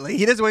 Immediately.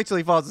 He doesn't wait till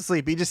he falls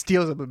asleep. He just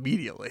steals them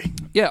immediately.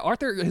 Yeah,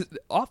 Arthur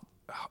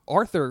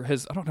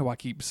has, I don't know why I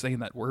keep saying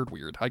that word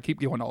weird. I keep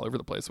going all over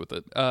the place with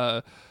it.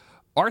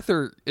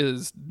 Arthur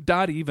is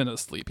not even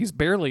asleep. He's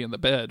barely in the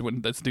bed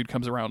when this dude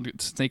comes around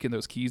snaking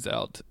those keys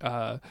out.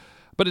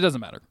 But it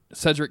doesn't matter.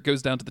 Cedric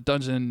goes down to the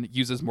dungeon,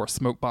 uses more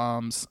smoke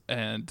bombs,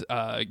 and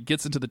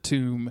gets into the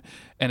tomb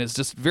and is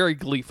just very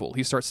gleeful.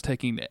 He starts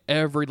taking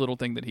every little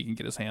thing that he can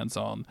get his hands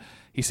on.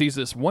 He sees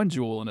this one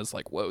jewel and is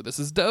like, whoa, this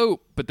is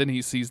dope. But then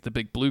he sees the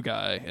big blue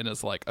guy and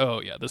is like, oh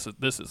yeah, this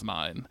is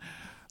mine.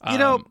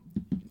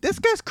 This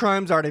guy's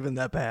crimes aren't even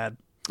that bad.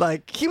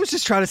 Like, he was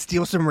just trying to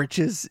steal some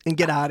riches and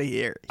get out of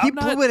here. He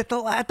blew it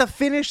at the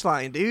finish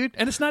line, dude.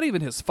 And it's not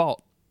even his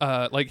fault.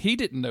 He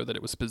didn't know that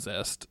it was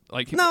possessed.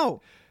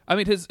 No. I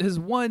mean, his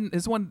one,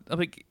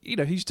 like,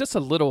 he's just a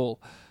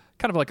little,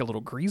 kind of like a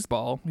little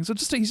greaseball.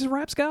 He's a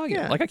rapscallion.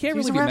 Yeah. Like, I can't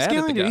really be mad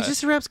at the guy. He's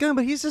just a rapscallion,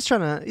 but he's just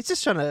trying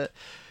to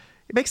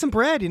make some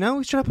bread, He's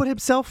trying to put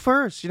himself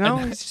first, He's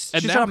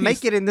just trying to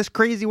make it in this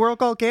crazy world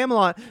called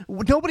Camelot.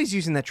 Nobody's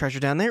using that treasure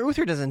down there.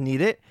 Uther doesn't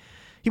need it.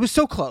 He was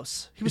so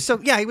close. He was a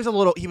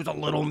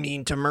little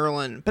mean to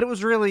Merlin, but it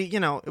was really,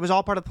 it was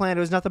all part of the plan. It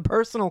was nothing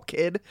personal,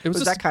 kid. It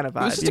was that kind of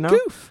vibe, It was just a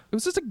goof. It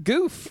was just a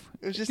goof.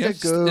 It was just a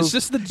goof. It's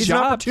just the He's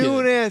job. An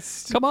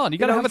opportunist. Kid. Come on, you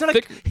gotta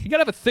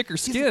have a thicker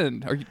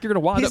skin, or you're gonna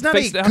wind up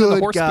face down in the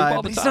horse poop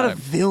all the time. He's not a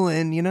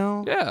villain,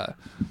 Yeah.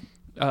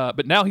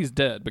 But now he's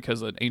dead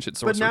because an ancient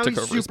sorcerer took over his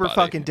body. But now he's super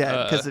fucking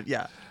dead because of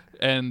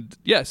And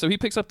so he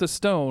picks up the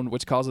stone,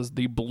 which causes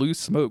the blue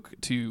smoke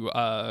to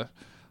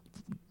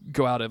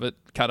go out of it,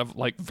 kind of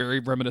like very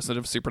reminiscent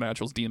of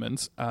Supernatural's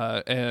demons,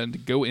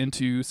 and go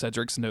into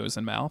Cedric's nose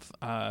and mouth.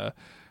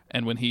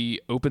 And when he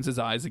opens his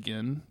eyes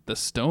again, the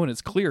stone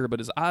is clear, but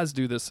his eyes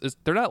do this.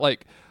 They're not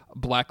like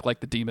black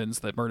like the demons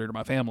that murdered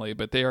my family,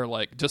 but they are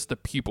like just the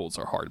pupils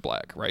are hard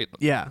black, right?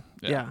 Yeah.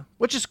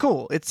 Which is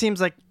cool. It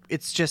seems like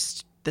it's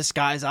just this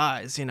guy's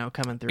eyes,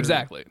 coming through.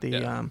 Exactly.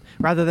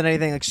 Rather than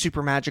anything like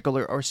super magical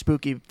or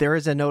spooky, there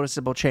is a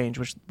noticeable change,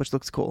 which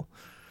looks cool.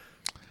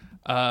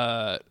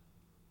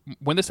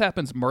 When this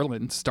happens,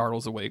 Merlin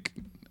startles awake.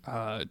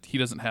 He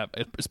doesn't have,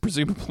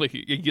 presumably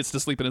he gets to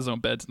sleep in his own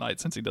bed tonight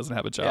since he doesn't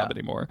have a job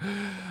anymore.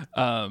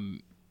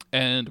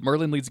 And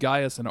Merlin leads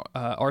Gaius and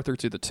Arthur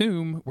to the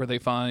tomb where they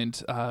find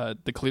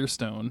the clear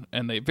stone,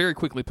 and they very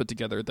quickly put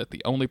together that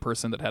the only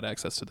person that had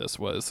access to this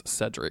was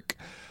Cedric.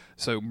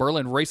 So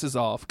Merlin races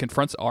off,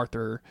 confronts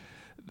Arthur,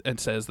 and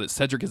says that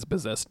Cedric is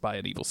possessed by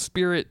an evil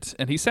spirit.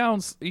 And he's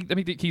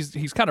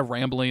kind of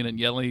rambling and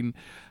yelling.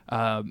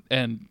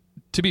 And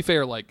to be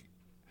fair, like,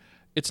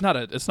 it's not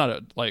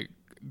a like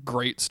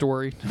great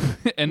story.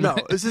 And no,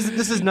 this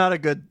is not a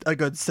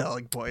good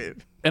selling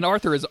point. And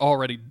Arthur is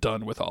already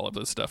done with all of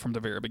this stuff from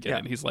the very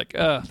beginning. Yeah. He's like,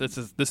 this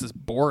is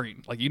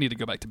boring. Like, you need to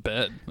go back to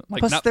bed. Like,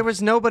 plus, there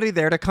was nobody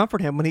there to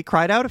comfort him when he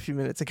cried out a few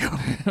minutes ago.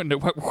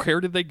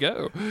 Where did they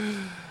go?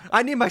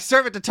 I need my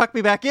servant to tuck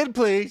me back in,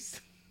 please.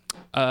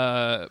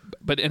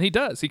 But he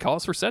does. He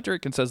calls for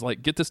Cedric and says,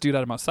 like, get this dude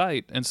out of my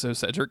sight. And so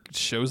Cedric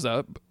shows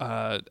up,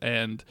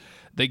 and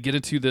they get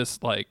into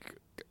this like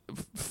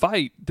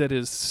fight that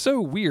is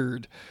so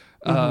weird.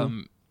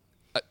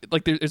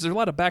 Like there's a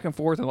lot of back and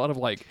forth and a lot of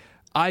like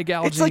eye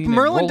gouging. It's like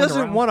Merlin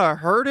doesn't want to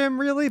hurt him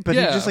really, but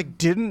he just like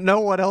didn't know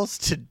what else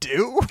to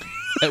do.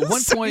 At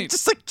one so point, he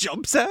just like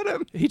jumps at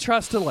him. He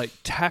tries to like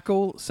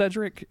tackle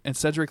Cedric, and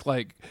Cedric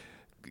like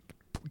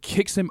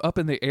kicks him up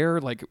in the air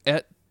like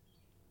at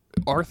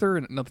Arthur,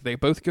 and they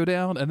both go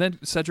down. And then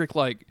Cedric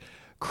like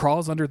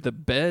crawls under the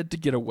bed to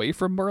get away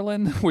from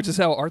Merlin, which is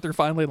how Arthur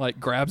finally like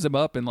grabs him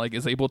up and like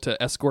is able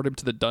to escort him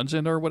to the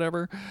dungeon or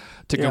whatever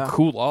to go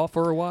cool off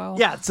for a while.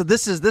 Yeah, so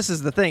this is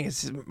the thing.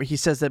 He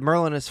says that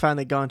Merlin has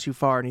finally gone too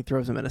far and he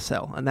throws him in a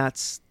cell. And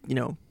that's,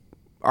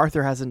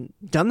 Arthur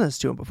hasn't done this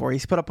to him before.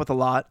 He's put up with a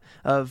lot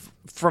of,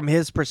 from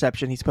his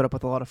perception, he's put up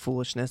with a lot of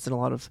foolishness and a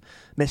lot of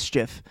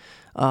mischief,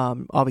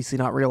 obviously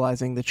not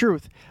realizing the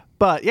truth.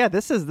 But yeah,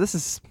 this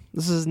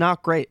is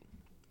not great.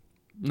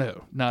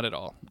 No, not at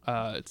all.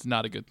 It's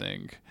not a good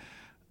thing.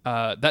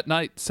 That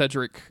night,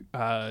 Cedric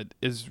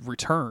is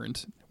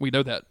returned. We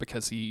know that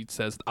because he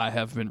says, I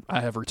have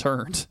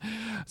returned.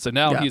 So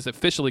now he's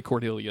officially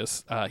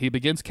Cornelius. He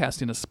begins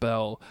casting a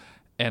spell,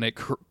 and it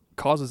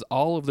causes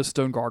all of the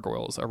stone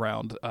gargoyles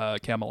around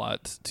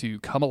Camelot to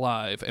come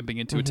alive and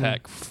begin to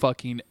attack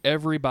fucking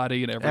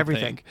everybody and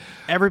everything.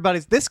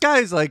 This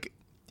guy's like,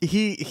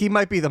 he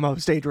might be the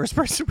most dangerous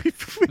person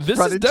we've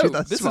run into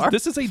thus far.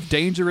 This is a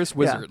dangerous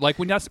wizard. Yeah. Like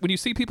when you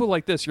see people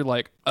like this, you're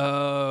like,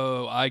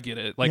 oh, I get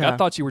it. Like I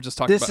thought you were just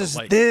talking about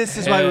this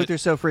is why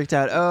Uther's so freaked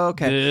out. Oh,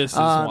 okay. This is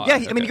why.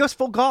 Yeah, I mean, he goes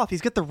full goth. He's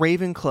got the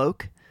raven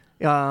cloak.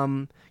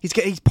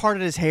 He's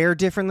parted his hair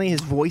differently. His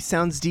voice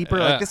sounds deeper.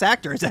 Like this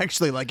actor is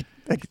actually like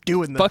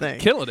doing the thing,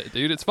 killing it,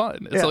 dude. It's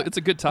fun. It's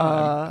a good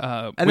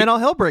time. And then all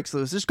hell breaks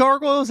loose. There's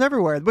gargoyles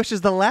everywhere, which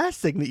is the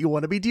last thing that you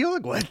want to be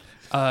dealing with.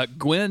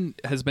 Gwen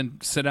has been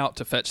sent out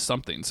to fetch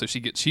something, so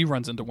she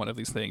runs into one of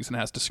these things and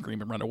has to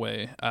scream and run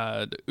away.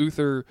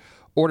 Uther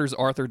orders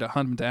Arthur to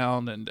hunt him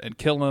down and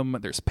kill him.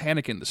 There's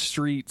panic in the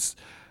streets.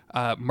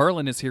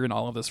 Merlin is hearing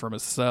all of this from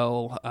his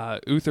cell.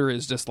 Uther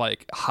is just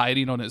like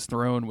hiding on his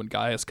throne when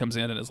Gaius comes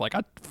in and is like,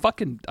 I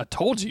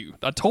told you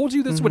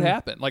this would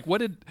happen. Like,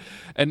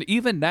 and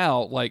even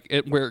now,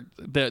 like where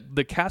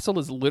the castle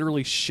is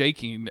literally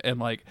shaking and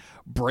like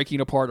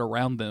breaking apart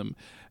around them,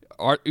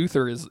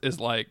 Uther is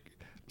like,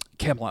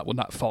 Camelot will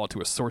not fall to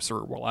a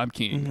sorcerer while I'm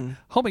king.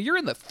 Homie, you're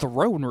in the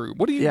throne room.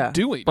 What are you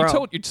doing? Bro, you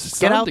told your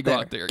son to go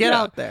out there. Get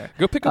out there.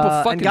 Go pick up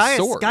a fucking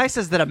sword. Gaius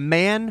says that a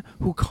man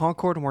who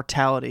conquered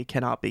mortality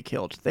cannot be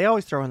killed. They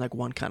always throw in like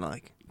one kind of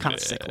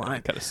sick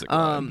line.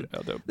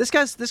 This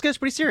guy's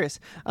pretty serious.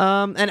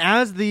 And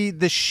as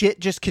the shit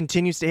just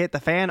continues to hit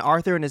the fan,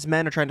 Arthur and his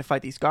men are trying to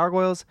fight these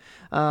gargoyles.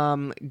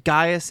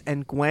 Gaius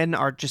and Gwen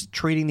are just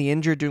treating the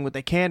injured, doing what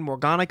they can.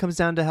 Morgana comes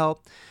down to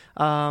help.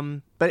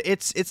 But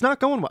it's not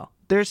going well.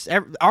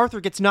 Arthur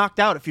gets knocked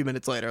out a few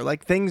minutes later.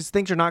 Like things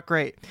are not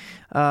great,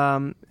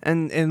 and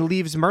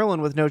leaves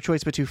Merlin with no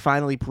choice but to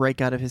finally break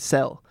out of his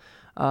cell.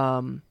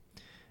 And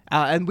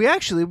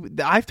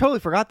I've totally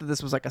forgot that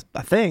this was like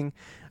a thing.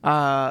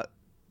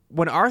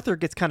 When Arthur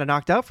gets kind of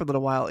knocked out for a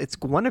little while, it's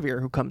Guinevere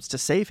who comes to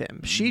save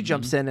him. She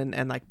jumps in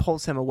and like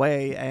pulls him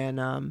away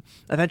and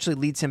eventually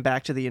leads him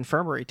back to the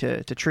infirmary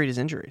to treat his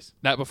injuries.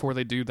 Not before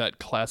they do that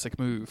classic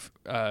move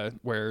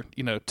where,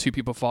 two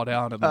people fall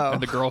down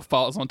and the girl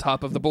falls on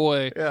top of the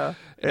boy. Yeah.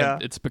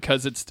 It's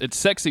because it's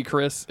sexy,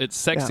 Chris. It's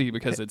sexy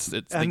because it's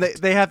and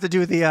they have to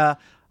do the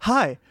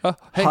hi.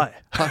 Hey.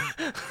 Hi.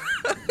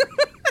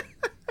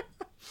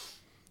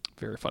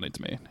 Very funny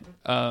to me.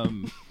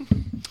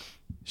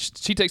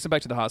 She takes him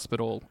back to the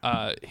hospital.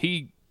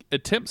 He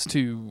attempts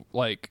to,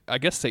 I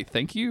guess, say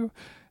thank you.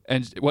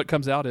 And what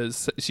comes out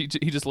is he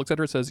just looks at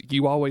her and says,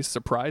 "You always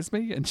surprise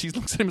me." And she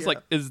looks at him and is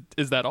like,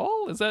 "Is that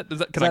all? Is that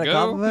can I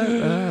go?"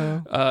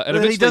 And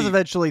then he does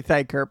eventually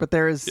thank her, but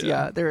there's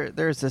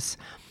this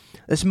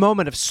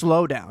moment of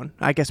slowdown,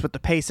 I guess, with the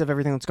pace of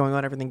everything that's going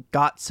on. Everything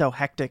got so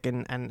hectic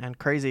and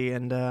crazy,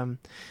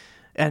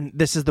 and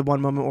this is the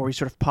one moment where we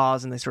sort of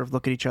pause and they sort of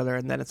look at each other,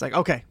 and then it's like,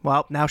 okay,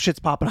 well, now shit's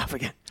popping off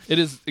again. It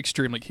is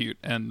extremely cute,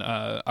 and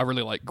I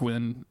really like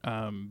Gwen.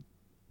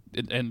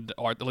 And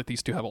Art, like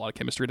these two have a lot of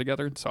chemistry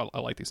together, so I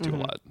like these two a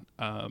lot.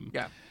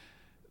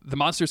 The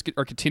monsters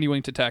are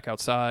continuing to attack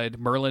outside.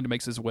 Merlin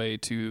makes his way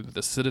to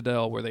the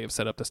Citadel where they have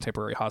set up this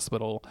temporary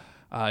hospital,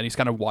 and he's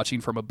kind of watching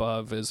from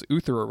above as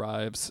Uther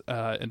arrives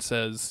and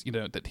says,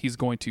 that he's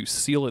going to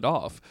seal it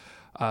off.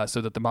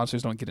 So that the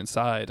monsters don't get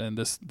inside, and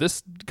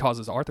this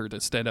causes Arthur to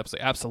stand up and say,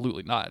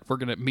 "Absolutely not!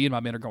 Me and my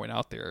men are going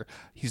out there.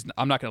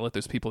 I'm not going to let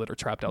those people that are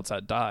trapped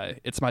outside die.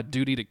 It's my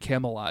duty to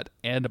Camelot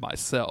and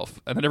myself."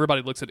 And then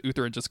everybody looks at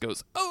Uther and just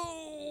goes,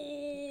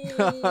 "Oh,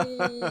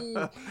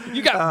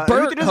 you got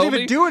burnt, Uther doesn't homie."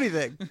 even do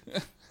anything.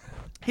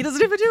 He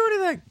doesn't even do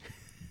anything.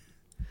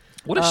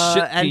 What a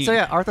shit king! And so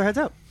Arthur heads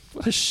out.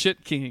 What a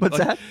shit king! What's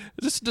that?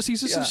 He's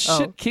just a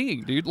shit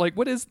king, dude. Like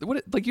what?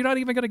 You're not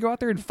even going to go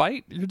out there and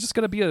fight. You're just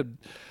going to be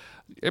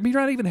you're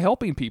not even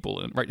helping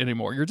people right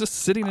anymore. You're just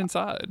sitting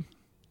inside.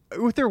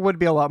 Uther would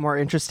be a lot more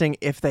interesting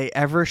if they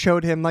ever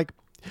showed him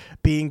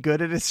being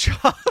good at his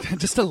job.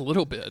 Just a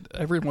little bit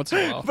every once in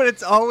a while. But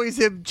it's always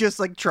him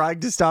just trying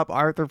to stop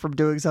Arthur from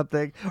doing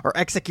something or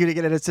executing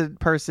an innocent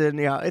person.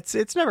 Yeah,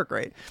 it's never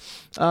great.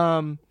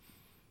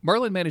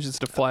 Merlin manages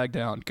to flag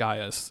down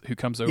Gaius, who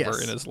comes over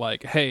Yes. and is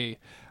like, hey,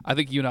 I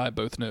think you and I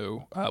both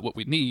know what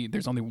we need.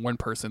 There's only one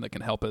person that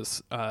can help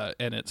us,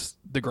 and it's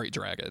the Great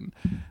Dragon.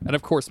 And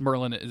of course,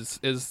 Merlin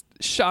is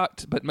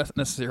shocked, but not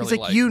necessarily He's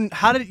like,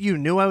 how did you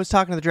knew I was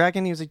talking to the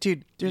dragon? He was like,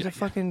 dude, there's a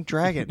fucking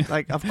dragon.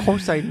 Like, of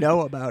course I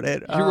know about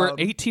it. You were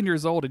 18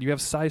 years old and you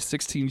have size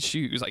 16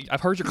 shoes. Like, I've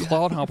heard your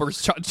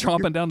clawhoppers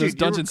chomping down those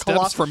dungeon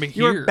steps from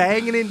here. You were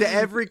banging into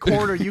every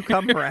corner you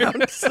come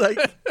around. It's like,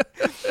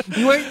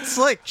 you ain't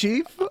slick,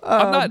 Chief.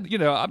 I'm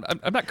not,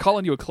 I'm not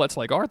calling you a klutz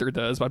like Arthur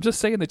does, but I'm just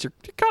saying that you're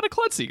kind of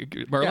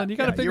klutzy, Merlin. You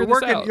got to figure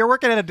this out. You're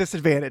working at a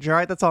disadvantage, all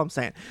right? That's all I'm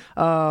saying.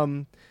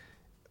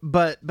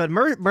 But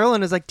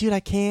Merlin is like, dude, I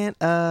can't.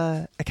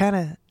 I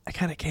kind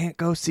of can't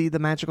go see the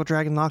magical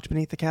dragon locked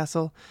beneath the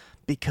castle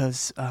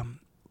because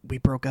we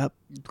broke up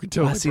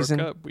last season.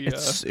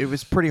 It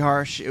was pretty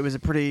harsh.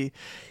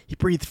 He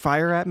breathed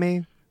fire at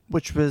me,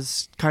 which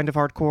was kind of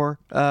hardcore.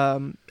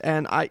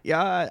 And I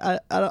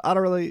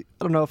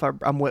don't know if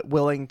I'm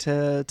willing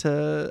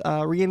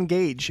to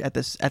re-engage at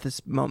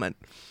this moment.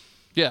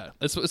 Yeah,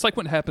 it's like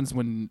what happens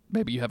when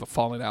maybe you have a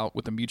falling out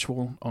with a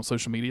mutual on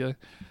social media,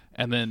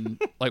 and then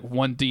like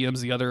one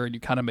DMs the other, and you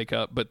kind of make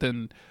up, but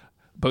then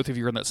both of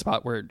you are in that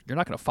spot where you're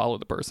not going to follow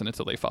the person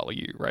until they follow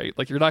you, right?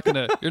 Like you're not going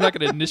to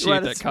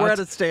initiate that contact. We're at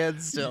a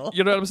standstill.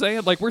 You know what I'm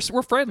saying? Like we're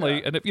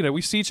friendly, and if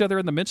we see each other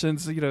in the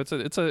mentions,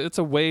 it's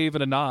a wave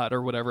and a nod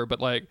or whatever.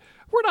 But like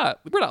we're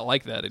not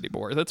like that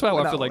anymore. That's how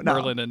I feel like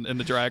Merlin and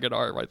the dragon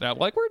are right now.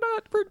 Like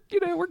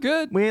we're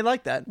good. We ain't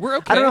like that. We're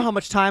okay. I don't know how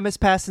much time has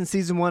passed since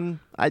season 1.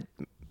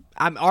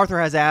 Arthur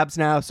has abs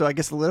now, so I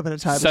guess a little bit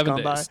of time has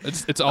gone by.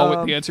 It's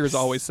always the answer is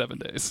always 7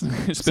 days.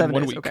 It's been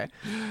 1 week. Okay.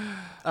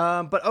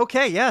 But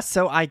okay, yeah.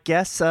 So I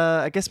guess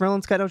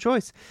Merlin's got no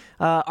choice.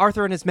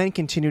 Arthur and his men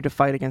continue to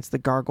fight against the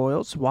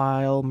gargoyles,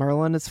 while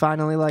Merlin is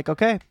finally like,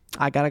 okay,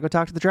 I gotta go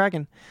talk to the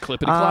dragon.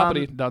 Clippity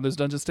cloppity down those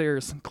dungeon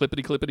stairs.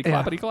 Clippity clippity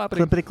cloppity cloppity.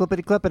 Clippity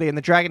clippity clippity, and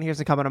the dragon hears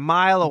him coming a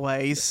mile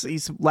away.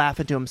 He's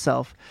laughing to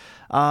himself.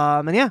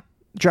 And yeah,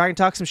 dragon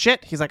talks some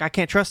shit. He's like, I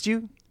can't trust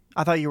you.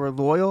 I thought you were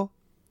loyal.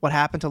 What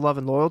happened to love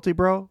and loyalty,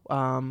 bro?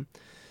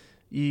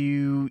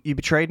 You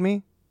betrayed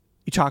me.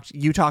 You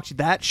talked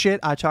that shit.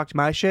 I talked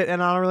my shit,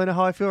 and I don't really know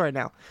how I feel right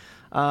now.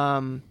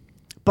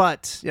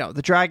 But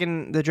the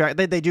dragon,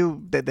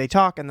 they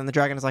talk, and then the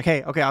dragon is like,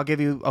 hey, okay, I'll give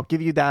you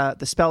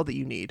the spell that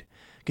you need,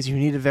 because you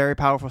need a very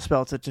powerful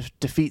spell to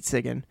defeat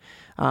Sigyn.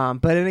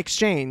 But in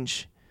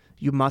exchange,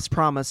 you must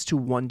promise to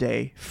one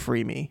day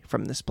free me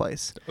from this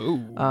place.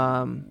 Ooh.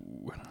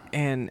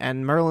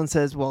 And Merlin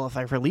says, well, if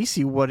I release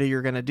you, what are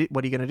you gonna do?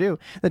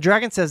 The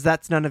dragon says,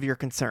 that's none of your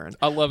concern.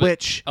 I love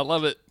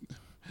it.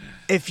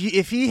 If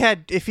he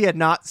had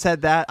not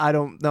said that, I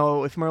don't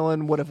know if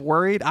Merlin would have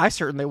worried. I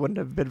certainly wouldn't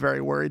have been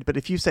very worried. But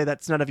if you say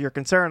that's none of your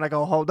concern, I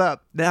go, hold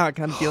up. Now I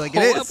kind of feel like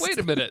it is. Wait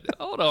a minute.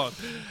 Hold on.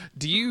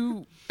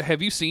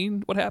 Have you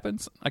seen what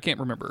happens? I can't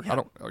remember.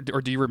 Yeah.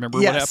 Or do you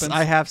remember yes, what happens?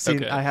 I have seen.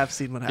 Okay. I have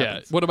seen what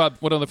happens. Yeah.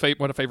 One of the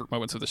favorite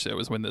moments of the show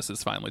is when this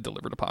is finally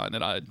delivered upon,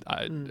 and I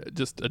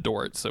just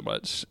adore it so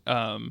much.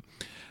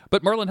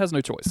 But Merlin has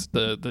no choice.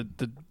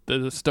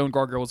 The stone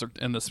gargoyles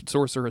and the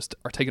sorcerers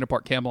are taking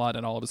apart Camelot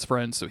and all of his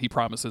friends, so he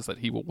promises that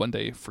he will one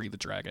day free the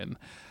dragon.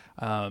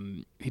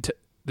 The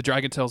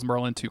dragon tells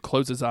Merlin to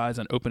close his eyes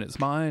and open his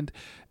mind,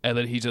 and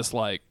then he just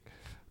like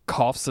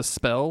coughs a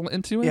spell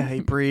into him. Yeah, he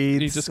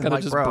breathes. He just kind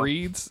of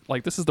breathes.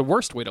 Like, this is the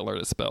worst way to learn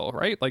a spell,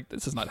 right? Like,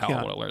 this is not how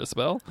I want to learn a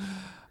spell.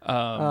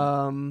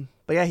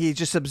 But yeah, he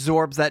just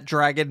absorbs that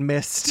dragon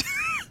mist,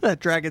 that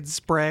dragon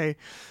spray.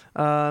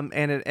 And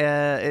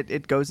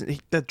it goes.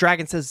 The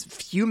dragon says,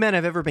 "Few men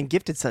have ever been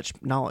gifted such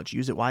knowledge.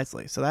 Use it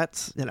wisely." So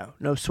that's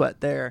no sweat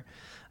there.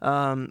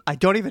 I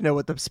don't even know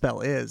what the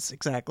spell is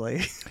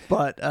exactly,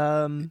 but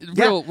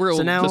real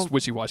so now, just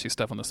wishy-washy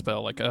stuff on the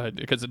spell, like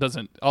because it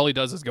doesn't. All he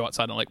does is go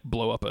outside and like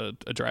blow up a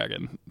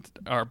dragon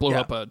or blow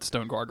up a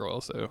stone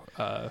gargoyle. So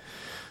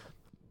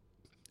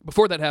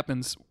before that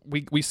happens,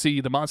 we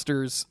see the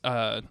monsters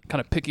kind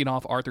of picking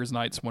off Arthur's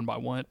knights one by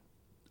one.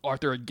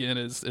 Arthur again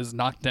is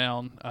knocked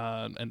down,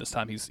 and this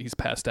time he's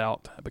passed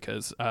out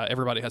because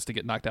everybody has to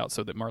get knocked out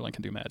so that Merlin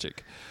can do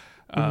magic.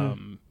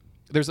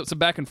 There's some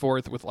back and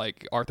forth with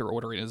like Arthur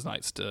ordering his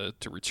knights to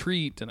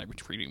retreat, and they're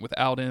retreating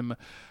without him.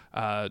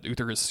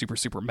 Uther is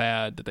super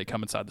mad that they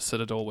come inside the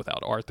citadel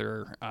without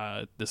Arthur.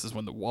 This is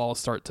when the walls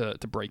start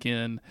to break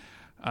in,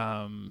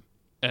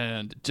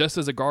 and just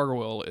as a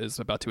gargoyle is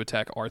about to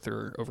attack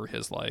Arthur over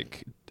his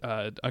like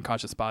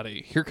unconscious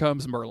body, here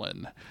comes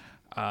Merlin.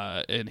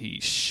 And he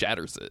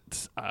shatters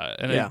it.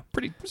 It's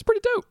pretty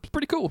dope. It's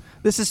pretty cool.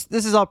 This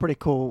is all pretty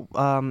cool.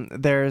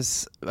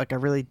 There's like a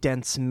really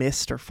dense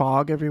mist or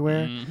fog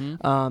everywhere.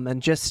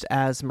 And just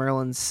as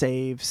Merlin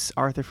saves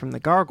Arthur from the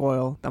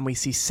gargoyle, then we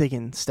see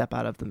Sigyn step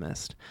out of the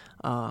mist.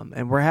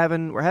 And we're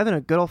having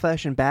a good old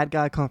fashioned bad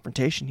guy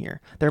confrontation here.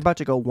 They're about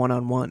to go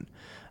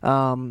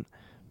 1-on-1.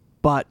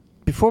 But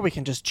before we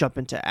can just jump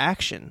into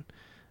action,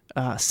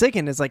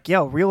 Sigyn is like,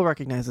 "Yo, real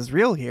recognizes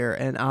real here,"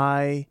 and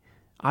I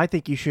I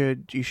think you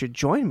should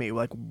join me.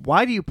 Like,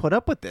 why do you put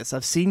up with this?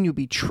 I've seen you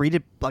be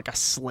treated like a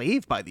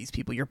slave by these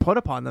people. You're put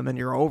upon them and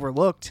you're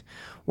overlooked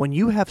when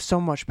you have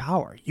so much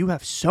power. You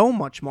have so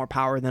much more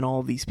power than all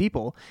of these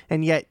people,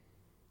 and yet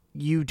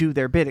you do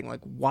their bidding.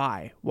 Like,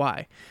 why?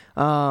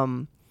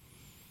 Don't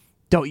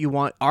you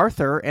want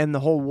Arthur and the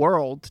whole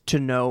world to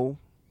know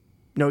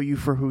you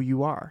for who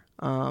you are?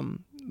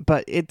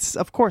 But it's,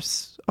 of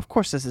course,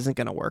 this isn't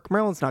going to work.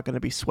 Merlin's not going to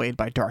be swayed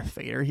by Darth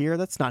Vader here.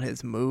 That's not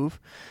his move.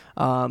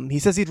 He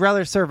says he'd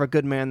rather serve a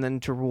good man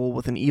than to rule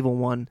with an evil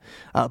one.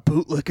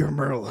 Bootlicker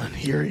Merlin,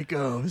 here he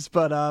goes.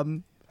 But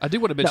I do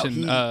want to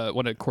mention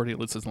one of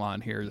Cornelius's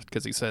line here,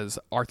 because he says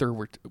Arthur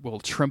will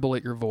tremble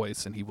at your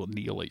voice and he will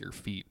kneel at your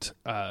feet,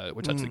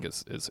 which I think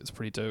is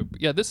pretty dope.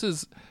 Yeah, this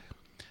is,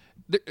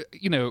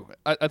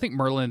 I think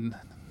Merlin.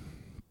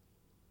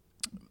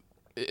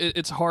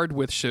 It's hard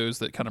with shows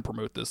that kind of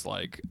promote this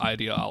like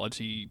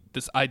ideology,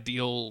 this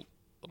ideal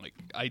like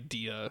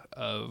idea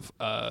of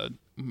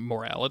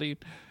morality,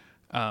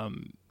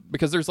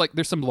 because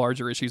there's some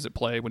larger issues at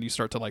play when you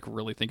start to like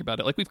really think about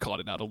it. Like we've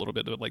called it out a little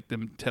bit, of like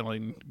them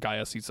telling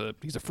Gaius he's a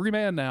free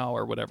man now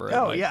or whatever.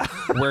 Oh, like, yeah.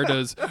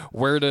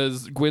 where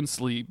does Gwen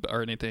sleep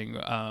or anything?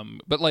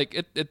 But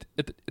like it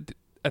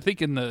I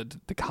think in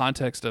the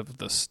context of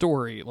the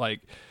story,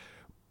 like,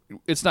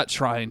 it's not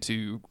trying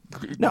to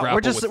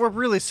we're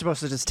really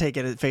supposed to just take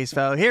it at face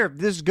value. Here,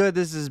 this is good,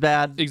 this is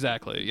bad.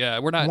 Exactly. Yeah,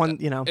 we're not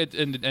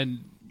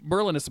and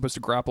Merlin is supposed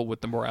to grapple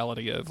with the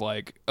morality of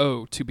like,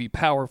 to be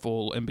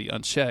powerful and be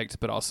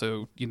unchecked, but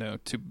also,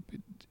 to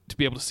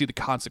be able to see the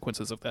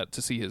consequences of that,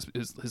 to see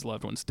his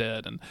loved ones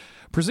dead, and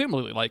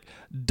presumably like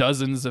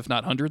dozens if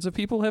not hundreds of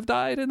people have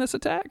died in this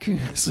attack.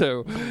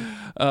 So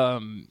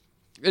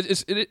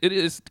It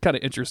is kind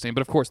of interesting,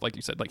 but of course, like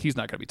you said, like he's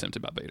not going to be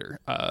tempted by Vader.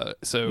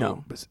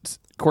 So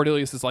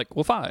Cornelius is like,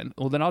 well, fine.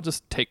 Well, then I'll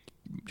just take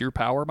your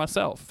power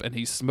myself. And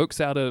he smokes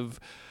out of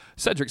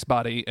Cedric's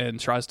body and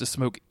tries to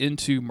smoke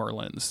into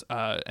Merlin's.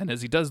 And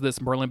as he does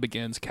this, Merlin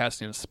begins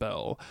casting a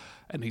spell,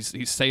 and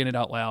he's saying it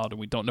out loud, and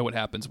we don't know what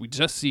happens. We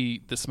just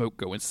see the smoke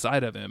go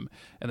inside of him,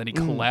 and then he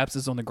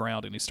collapses on the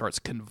ground and he starts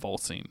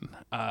convulsing.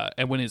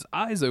 And when his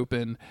eyes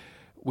open,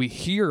 we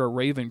hear a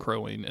raven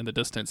crowing in the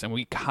distance, and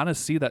we kind of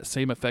see that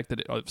same effect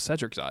of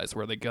Cedric's eyes,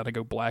 where they got to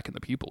go black in the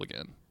pupil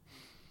again.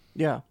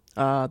 Yeah,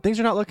 things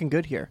are not looking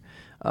good here,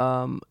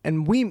 and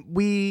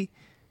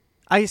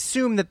I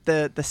assume that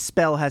the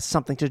spell has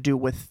something to do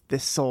with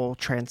this soul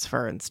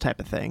transference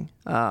type of thing,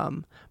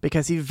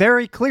 because he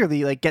very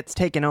clearly like gets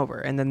taken over,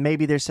 and then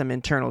maybe there's some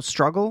internal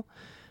struggle.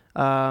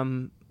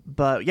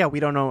 But yeah, we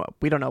don't know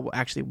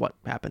actually what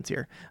happens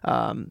here.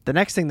 The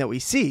next thing that we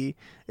see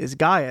is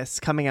Gaius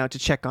coming out to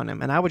check on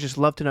him, and I would just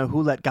love to know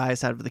who let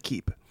Gaius out of the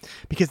keep,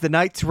 because the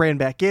knights ran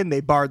back in, they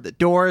barred the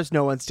doors,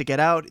 no one's to get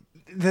out.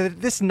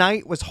 This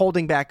knight was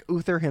holding back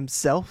Uther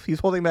himself. He's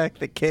holding back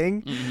the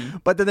king,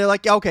 but then they're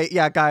like, okay,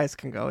 yeah, Gaius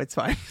can go. It's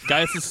fine.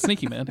 Gaius is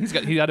sneaky, man.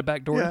 He got a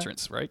back door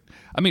entrance, right?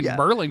 I mean,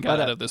 Merlin got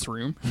out of this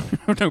room,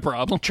 no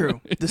problem.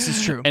 True, this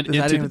is true. And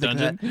into the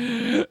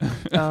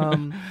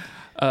dungeon.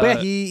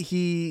 But yeah,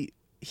 he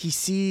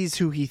sees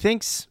who he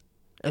thinks,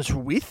 as who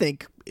we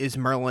think is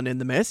Merlin in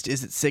the mist.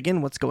 Is it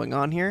Sigyn? What's going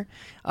on here?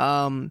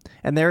 And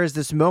there is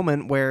this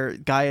moment where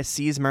Gaius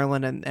sees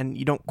Merlin, and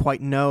you don't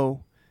quite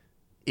know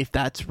if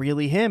that's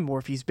really him or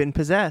if he's been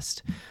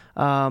possessed.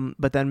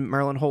 But then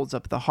Merlin holds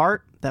up the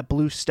heart. That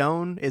blue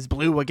stone is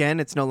blue again.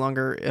 It's no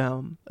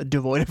longer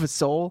devoid of a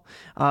soul,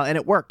 and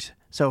it worked.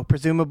 So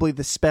presumably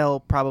the spell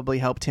probably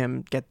helped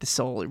him get the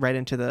soul right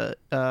into the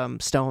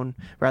stone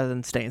rather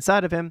than stay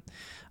inside of him.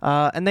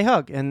 And they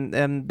hug,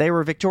 and they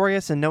were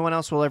victorious, and no one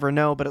else will ever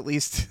know. But at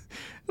least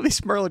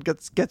Merlin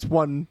gets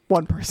one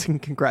person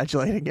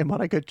congratulating him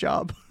on a good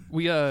job.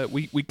 We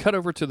cut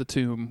over to the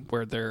tomb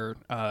where they're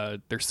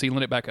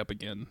sealing it back up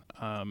again,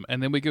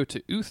 and then we go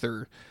to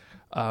Uther.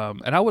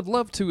 And I would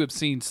love to have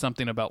seen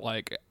something about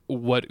like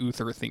what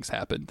Uther thinks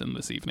happened in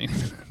this evening,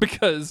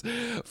 because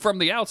from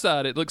the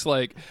outside it looks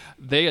like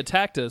they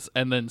attacked us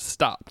and then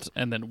stopped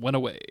and then went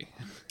away.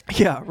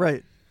 Yeah,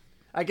 right.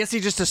 I guess he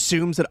just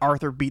assumes that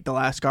Arthur beat the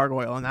last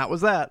gargoyle, and that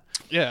was that.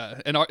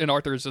 Yeah, and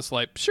Arthur is just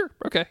like, sure,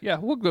 okay, yeah,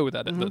 we'll go with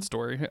that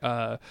story.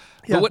 Yeah,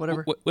 but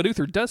whatever. What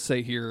Uther does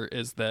say here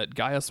is that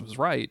Gaius was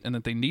right, and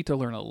that they need to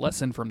learn a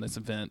lesson from this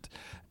event,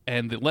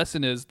 and the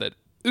lesson is that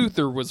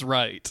Uther was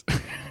right.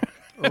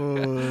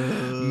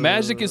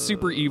 Magic is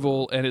super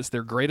evil, and it's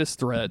their greatest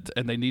threat,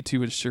 and they need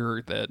to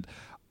ensure that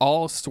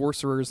all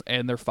sorcerers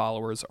and their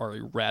followers are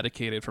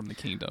eradicated from the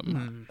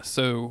kingdom.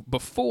 So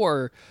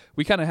before,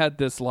 we kind of had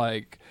this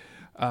like,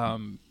 I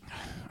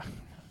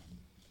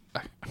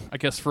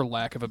guess for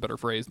lack of a better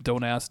phrase,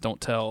 don't ask, don't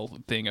tell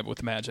thing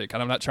with magic.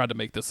 And I'm not trying to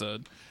make this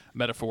a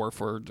metaphor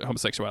for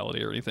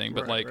homosexuality or anything,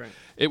 but right.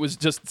 It was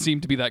just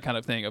seemed to be that kind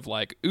of thing of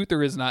like,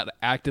 Uther is not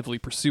actively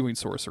pursuing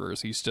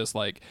sorcerers. He's just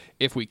like,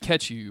 if we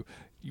catch you,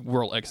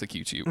 we'll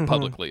execute you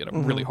publicly in a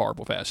really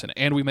horrible fashion,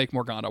 and we make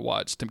Morgana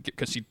watch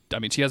because she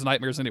has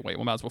nightmares anyway.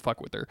 We might as well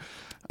fuck with her.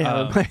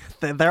 Yeah,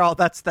 they're all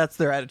that's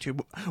their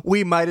attitude.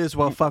 We might as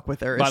well fuck with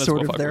her. It's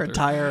sort of their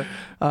entire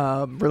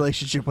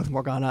relationship with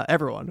Morgana.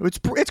 Everyone,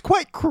 it's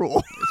quite cruel.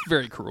 It's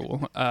very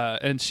cruel,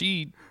 and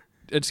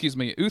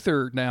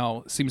Uther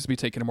now seems to be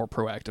taking a more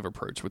proactive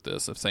approach with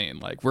this, of saying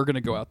like, we're going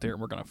to go out there and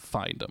we're going to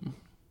find them.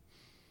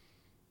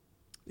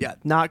 Yeah,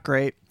 not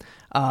great.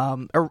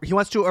 He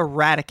wants to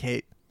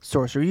eradicate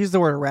sorcery. Use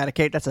the word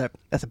eradicate. That's a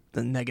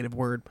negative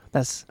word.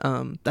 That's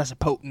a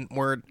potent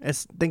word.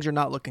 Things are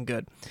not looking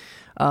good.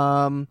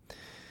 And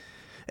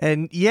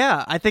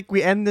yeah, I think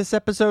we end this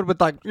episode with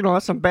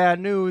that's some bad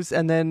news,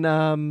 and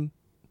then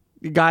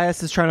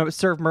Gaius is trying to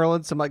serve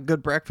Merlin some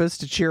good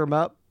breakfast to cheer him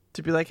up.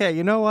 To be like, hey,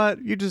 you know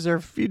what? You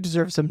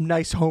deserve some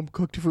nice home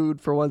cooked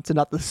food for once, and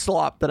not the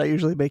slop that I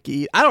usually make you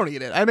eat. I don't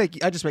eat it.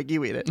 I just make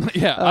you eat it.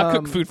 Yeah, I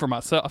cook food for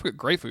myself. I cook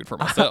great food for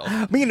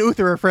myself. Me and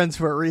Uther are friends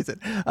for a reason.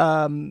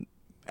 And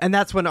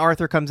that's when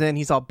Arthur comes in.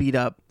 He's all beat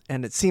up,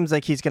 and it seems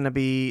like he's going to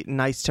be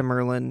nice to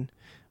Merlin.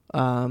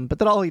 But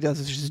then all he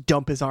does is just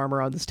dump his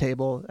armor on this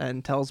table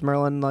and tells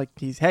Merlin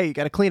hey, you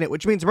got to clean it,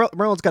 which means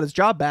Merlin's got his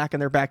job back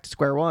and they're back to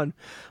square one.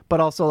 But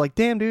also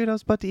damn dude, I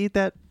was about to eat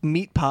that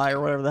meat pie or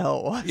whatever the hell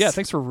it was. Yeah,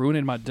 thanks for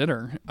ruining my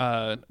dinner,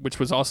 which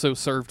was also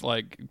served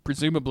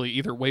presumably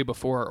either way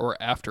before or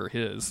after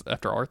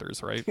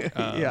Arthur's, right?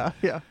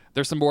 Yeah.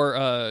 There's some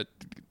more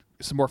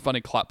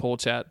funny clotpole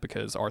chat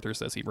because Arthur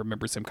says he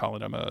remembers him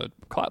calling him a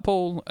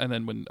clotpole, and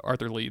then when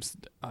Arthur leaves,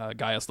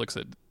 Gaius looks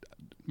at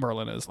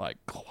Merlin is like,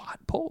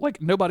 clotpole?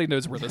 Nobody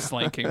knows where the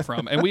slang came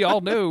from, and we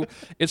all know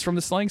it's from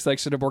the slang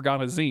section of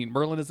Morgana's zine.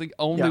 Merlin is the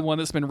only one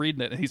that's been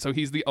reading it, and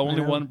he's the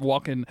only one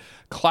walking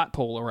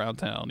clotpole around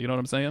town. You know what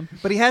I'm saying?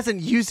 But he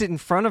hasn't used it in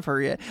front of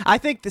her yet. I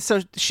think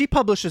so. She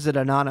publishes it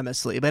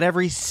anonymously, but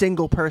every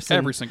single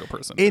person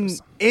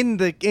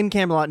in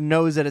Camelot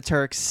knows that it's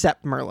her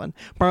except Merlin.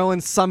 Merlin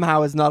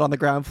somehow is not on the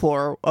ground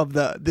floor of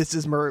the "this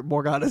is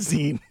Morgana's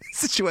zine"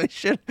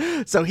 situation.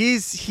 So he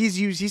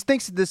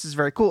thinks that this is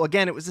very cool.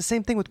 Again, it was the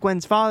same thing with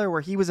Gwen's father,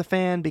 where he was a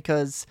fan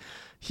because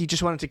he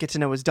just wanted to get to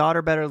know his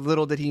daughter better.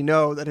 Little did he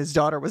know that his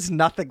daughter was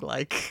nothing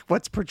like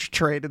what's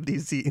portrayed in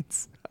these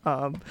zines.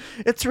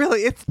 It's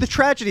the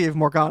tragedy of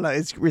Morgana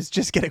is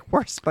just getting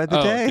worse by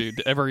the day.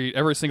 Dude,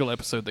 every single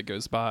episode that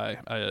goes by,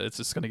 it's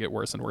just going to get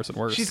worse and worse and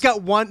worse. She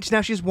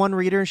has one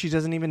reader, and she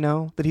doesn't even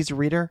know that he's a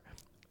reader.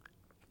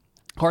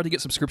 Hard to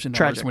get subscription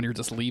numbers when you're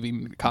just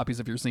leaving copies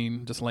of your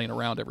zine just laying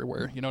around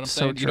everywhere. You know what I'm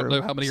saying? True. You don't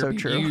know how many are being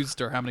true.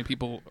 used or how many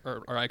people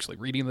are actually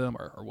reading them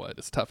or what.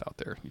 It's tough out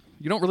there.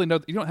 You don't really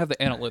know. You don't have the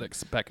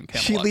analytics back in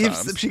Camelot. She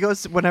leaves. She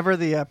goes whenever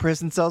the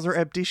prison cells are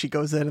empty. She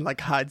goes in and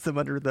hides them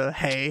under the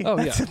hay. Oh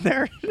that's yeah, in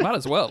there. Might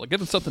as well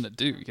give them something to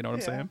do. You know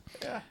what I'm saying?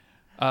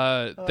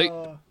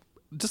 Yeah.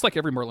 Just like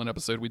every Merlin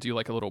episode, we do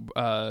a little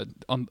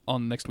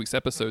on next week's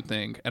episode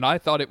thing, and I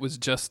thought it was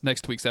just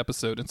next week's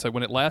episode, and so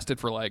when it lasted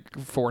for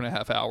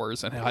 4.5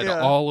 hours and had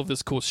all of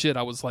this cool shit,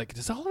 I was like,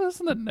 is all of this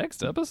in the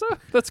next episode?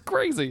 That's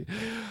crazy.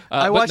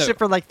 I watched it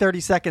for 30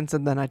 seconds,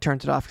 and then I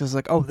turned it off because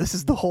this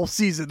is the whole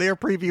season. They are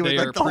previewing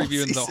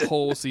the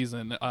whole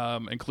season,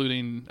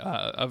 including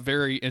a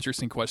very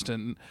interesting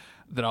question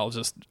that I'll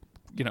just...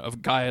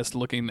 of Gaius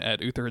looking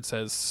at Uther and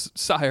says,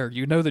 "Sire,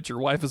 you know that your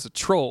wife is a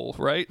troll,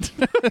 right?"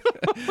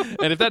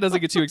 And if that doesn't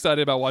get you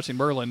excited about watching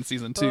Merlin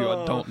season 2,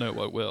 I don't know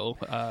what will.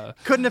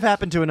 Couldn't have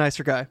happened to a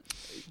nicer guy.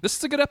 This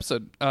is a good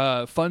episode.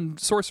 Fun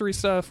sorcery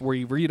stuff.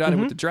 We reunited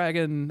with the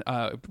dragon.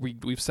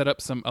 We've set up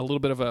a little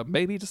bit of a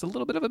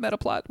meta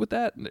plot with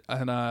that,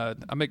 and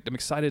I'm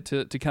excited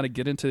to kind of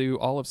get into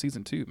all of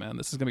season 2. Man,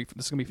 this is gonna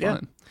be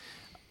fun.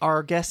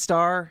 Our guest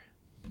star,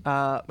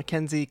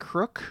 Mackenzie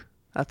Crook.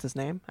 That's his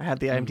name. I have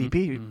the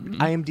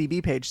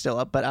IMDb page still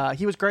up, but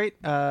he was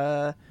great.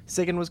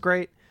 Sigan was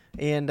great,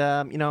 and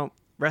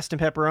rest in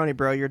pepperoni,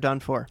 bro. You're done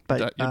for.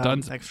 But you're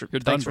done. Thanks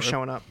for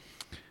showing up.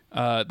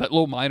 That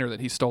little miner that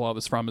he stole all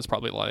this from is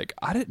probably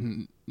I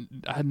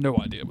had no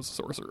idea it was a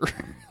sorcerer.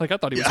 I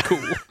thought he was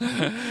cool.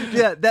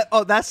 Yeah,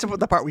 that's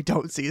the part we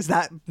don't see is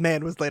that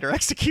man was later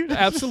executed.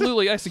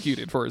 Absolutely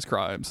executed for his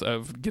crimes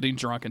of getting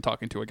drunk and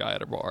talking to a guy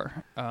at a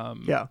bar.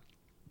 Yeah.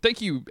 Thank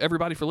you,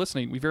 everybody, for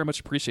listening. We very much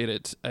appreciate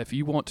it. If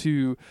you want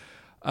to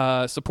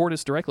support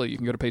us directly, you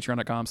can go to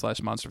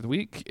patreon.com/Monster of the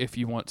Week. If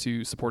you want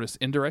to support us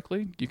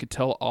indirectly, you could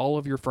tell all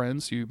of your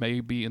friends who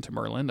may be into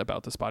Merlin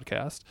about this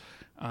podcast.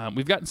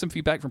 We've gotten some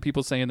feedback from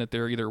people saying that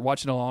they're either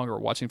watching along or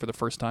watching for the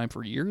first time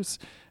for years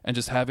and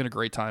just having a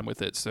great time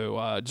with it.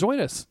 So join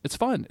us. It's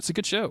fun. It's a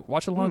good show.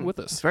 Watch along with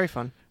us. It's very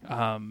fun.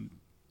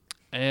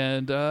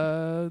 And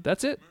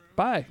that's it.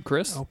 Bye,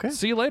 Chris. Okay.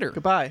 See you later.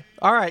 Goodbye.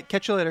 All right.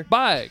 Catch you later.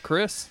 Bye,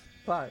 Chris.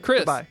 Bye. Chris.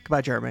 Goodbye.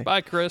 Goodbye, Jeremy.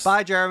 Bye, Chris.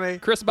 Bye, Jeremy.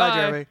 Chris, bye.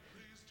 Jeremy.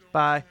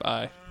 Bye.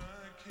 Bye.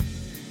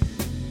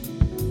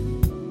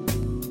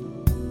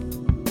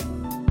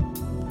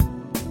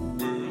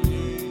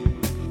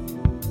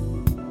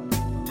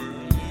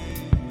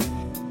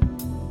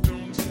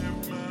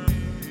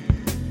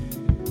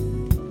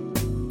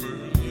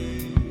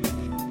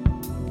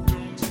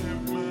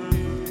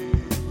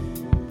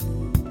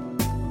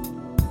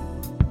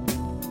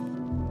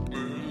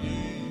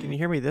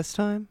 hear me this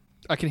time?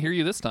 I can hear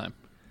you this time.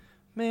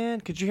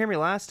 Man, could you hear me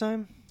last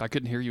time? I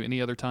couldn't hear you any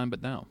other time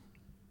but now.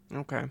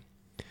 Okay.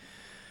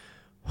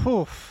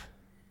 Whew.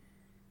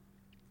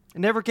 It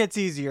never gets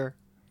easier.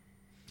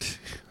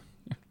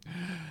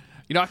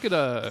 You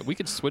know, we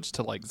could switch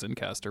to like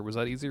Zencaster. Was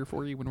that easier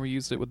for you when we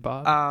used it with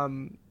Bob?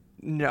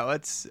 No,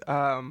 it's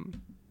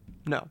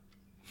no.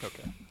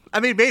 Okay. I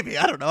mean, maybe,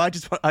 I don't know.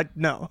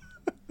 No.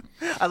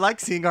 I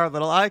like seeing our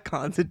little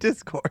icons in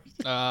Discord.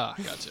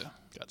 Gotcha.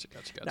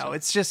 No,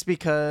 it's just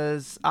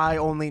because I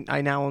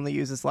now only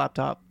use this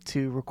laptop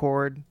to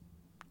record,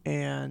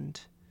 and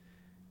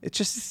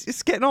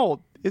it's getting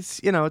old. It's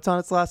it's on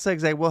its last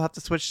legs. I will have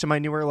to switch to my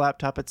newer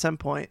laptop at some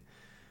point,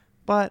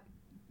 but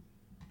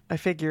I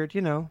figured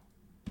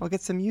I'll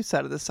get some use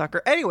out of this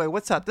sucker. Anyway,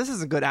 what's up? This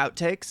is a good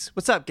outtakes.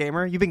 What's up,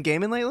 gamer? You been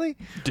gaming lately?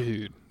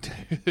 Dude,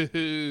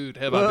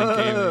 have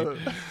I been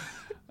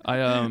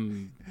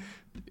gaming?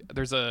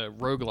 There's a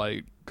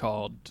roguelite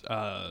called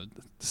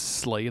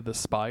Slay the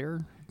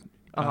Spire.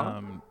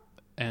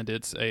 And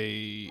it's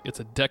a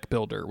deck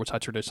builder, which I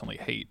traditionally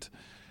hate.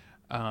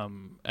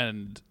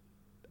 And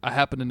I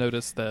happen to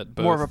notice that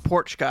both... More of a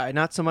porch guy,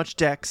 not so much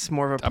decks,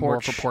 more of a porch. I'm more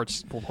of a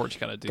porch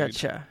kind of dude.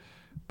 Gotcha.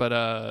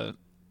 But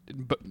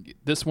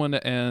this one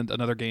and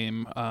another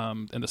game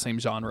in the same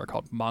genre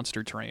called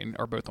Monster Train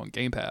are both on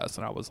Game Pass,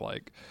 and I was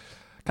like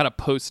kind of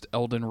post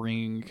Elden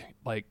Ring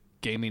like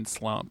gaming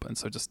slump, and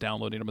so just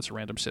downloading a bunch of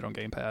random shit on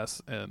Game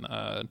Pass and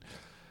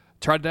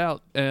tried it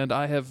out, and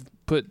I have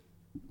put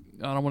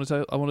I don't want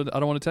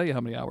to tell you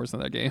how many hours in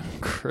that game,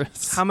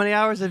 Chris. How many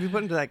hours have you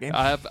put into that game?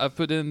 I've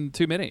put in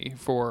too many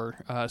for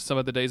some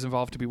of the days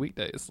involved to be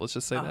weekdays. Let's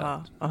just say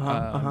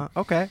that.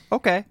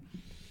 Okay.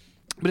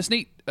 But it's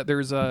neat.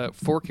 There's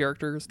 4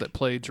 characters that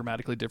play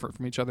dramatically different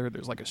from each other.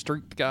 There's like a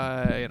strength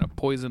guy and a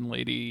poison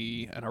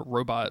lady and a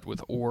robot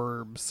with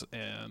orbs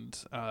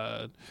and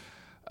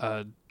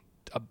a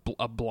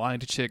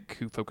blind chick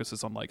who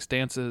focuses on like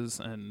stances.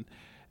 And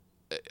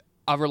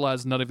I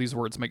realize none of these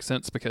words make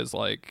sense because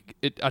like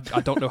I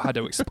don't know how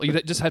to explain.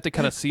 You just have to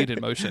kind of see it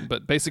in motion.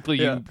 But basically,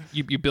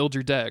 you build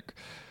your deck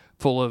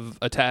full of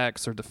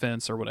attacks or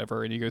defense or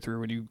whatever, and you go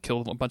through and you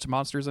kill a bunch of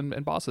monsters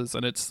and bosses,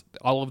 and it's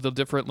all of the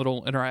different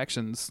little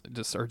interactions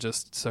are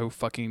just so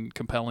fucking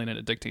compelling and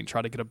addicting.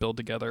 Try to get a build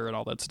together and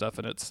all that stuff,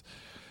 and it's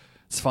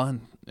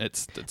fun.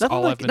 It's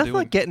all I've been doing. Nothing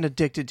like getting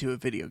addicted to a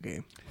video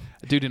game.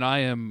 Dude, and I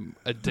am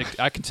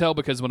addicted. I can tell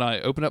because when I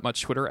open up my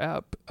Twitter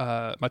app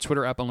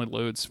only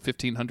loads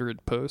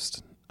 1,500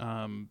 posts,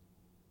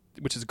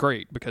 which is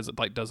great because it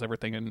like does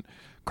everything in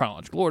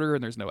chronological order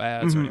and there's no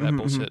ads or any of that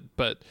bullshit.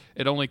 But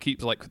it only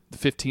keeps like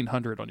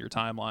 1,500 on your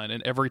timeline,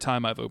 and every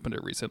time I've opened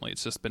it recently,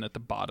 it's just been at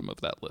the bottom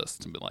of that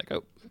list and been like,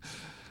 oh.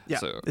 Yeah,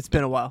 so, it's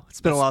been a while.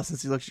 It's been a while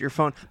since you looked at your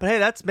phone. But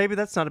hey, maybe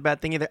that's not a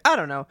bad thing either. I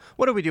don't know.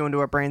 What are we doing to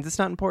our brains? It's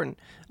not important.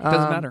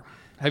 Doesn't matter.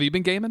 Have you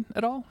been gaming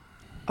at all?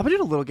 I've been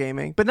doing a little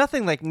gaming, but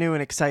nothing like new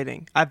and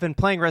exciting. I've been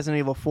playing Resident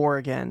Evil 4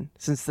 again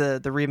since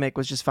the remake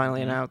was just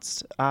finally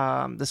announced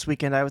this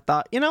weekend. I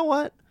thought, you know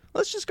what?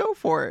 Let's just go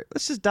for it.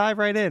 Let's just dive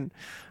right in.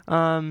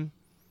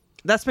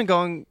 That's been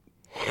going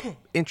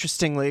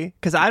interestingly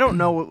because I don't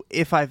know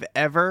if I've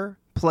ever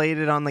played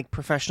it on like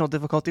professional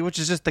difficulty, which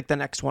is just like the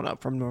next one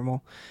up from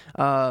normal.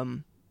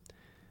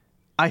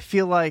 I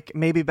feel like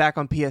maybe back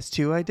on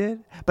PS2 I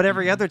did, but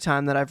every other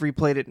time that I've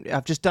replayed it,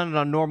 I've just done it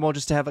on normal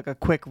just to have like a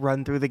quick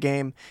run through the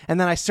game. And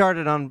then I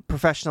started on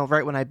professional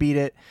right when I beat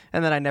it,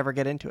 and then I never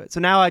get into it. So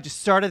now I just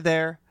started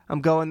there.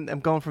 I'm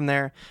going from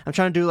there. I'm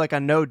trying to do like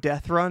a no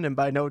death run, and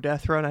by no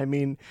death run I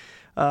mean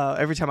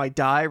every time I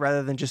die,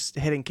 rather than just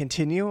hitting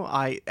continue,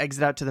 I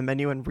exit out to the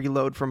menu and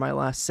reload for my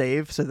last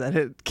save so that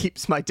it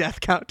keeps my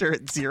death counter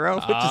at 0,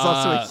 which is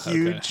also a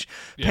huge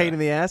pain in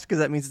the ass because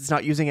that means it's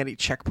not using any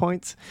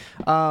checkpoints.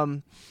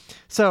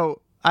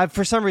 So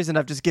for some reason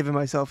I've just given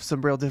myself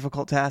some real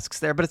difficult tasks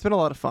there, but it's been a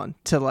lot of fun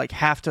to like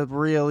have to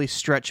really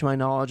stretch my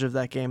knowledge of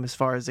that game as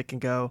far as it can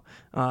go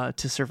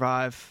to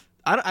survive.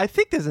 I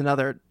think there's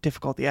another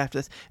difficulty after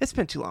this. It's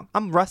been too long.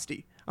 I'm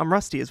rusty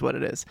is what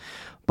it is.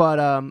 But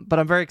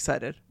I'm very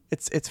excited.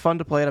 It's fun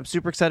to play it. I'm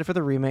super excited for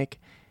the remake.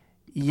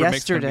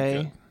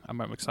 Yesterday, I'm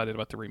excited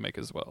about the remake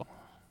as well.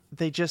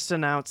 They just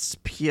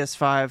announced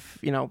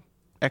PS5,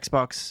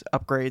 Xbox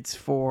upgrades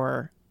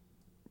for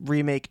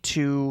Remake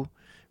 2,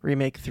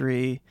 Remake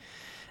 3,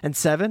 and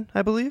 7,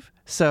 I believe.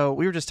 So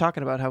we were just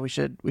talking about how we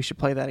should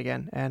play that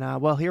again.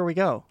 And well, here we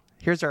go.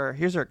 Here's our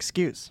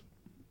excuse.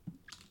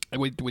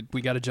 We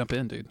got to jump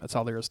in, dude. That's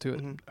all there is to it.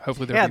 Mm-hmm.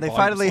 Hopefully,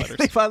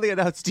 they finally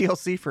announced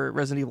DLC for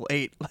Resident Evil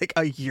 8 like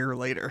a year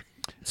later.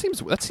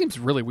 That seems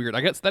really weird.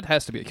 I guess that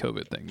has to be a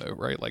COVID thing, though,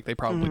 right? Like they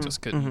probably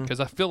just couldn't, because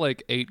I feel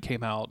like 8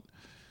 came out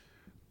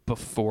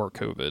before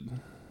COVID.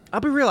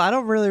 I'll be real. I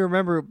don't really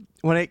remember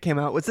when 8 came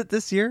out. Was it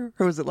this year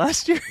or was it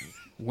last year?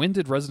 When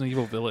did Resident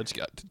Evil Village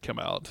come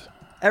out?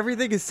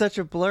 Everything is such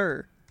a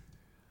blur.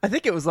 I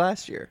think it was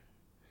last year.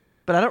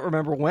 But I don't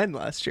remember when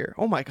last year.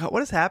 Oh my god,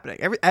 what is happening?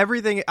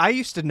 Everything I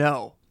used to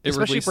know,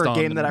 especially for a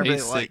game that I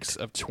really liked. It released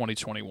on May 6th of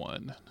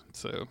 2021.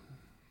 So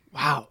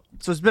Wow.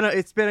 So it's been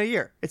a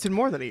year. It's been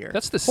more than a year.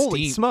 That's the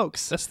Holy Steam.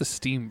 smokes. That's the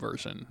Steam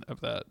version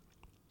of that.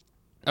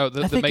 Oh,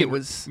 the think main, it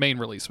was- main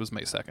release was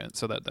May 2nd,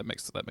 so that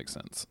makes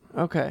sense.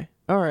 Okay.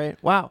 All right.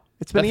 Wow.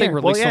 It's been That a thing year.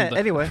 released Well, yeah, on the,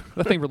 anyway.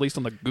 that thing released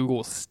on the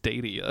Google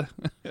Stadia.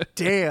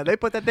 Damn, they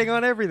put that thing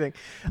on everything.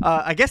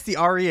 I guess the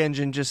RE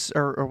engine just,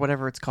 or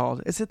whatever it's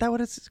called. Is it that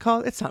what it's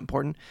called? It's not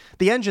important.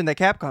 The engine that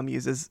Capcom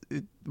uses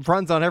it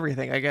runs on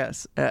everything, I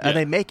guess. And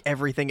they make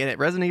everything in it.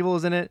 Resident Evil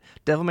is in it.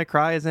 Devil May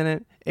Cry is in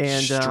it.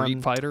 And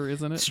Street Fighter,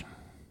 isn't it?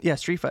 Yeah,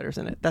 Street Fighter's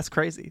in it. That's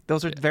crazy.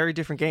 Those are very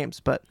different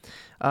games, but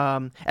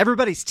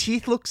everybody's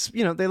teeth looks,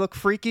 they look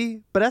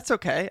freaky, but that's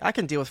okay. I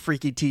can deal with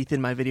freaky teeth in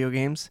my video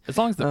games. As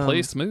long as the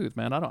play's smooth,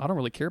 man. I don't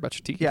really care about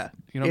your teeth. Yeah.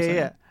 You know what I'm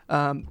saying?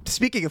 Yeah.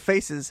 Speaking of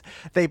faces,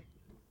 they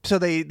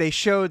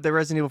showed the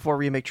Resident Evil 4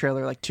 remake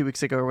trailer like 2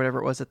 weeks ago or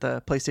whatever it was at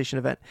the PlayStation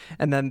event,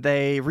 and then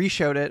they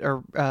reshowed it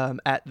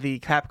at the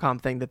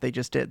Capcom thing that they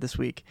just did this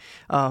week.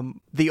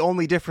 The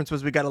only difference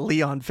was we got a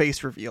Leon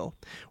face reveal,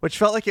 which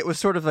felt like it was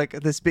sort of like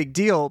this big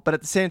deal, but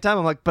at the same time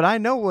I'm like, but I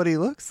know what he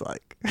looks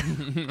like.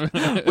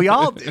 We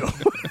all do.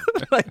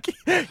 Like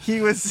he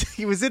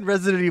was in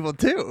Resident Evil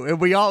 2 and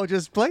we all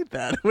just played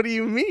that. What do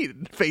you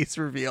mean face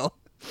reveal?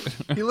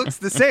 He looks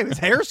the same. His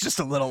hair's just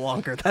a little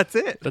longer. That's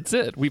it. That's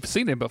it. We've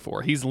seen him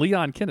before. He's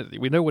Leon Kennedy.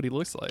 We know what he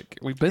looks like.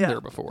 We've been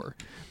there before.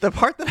 The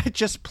part that I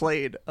just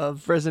played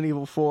of Resident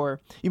Evil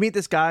 4, you meet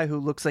this guy who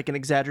looks like an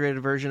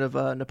exaggerated version of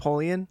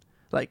Napoleon,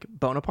 like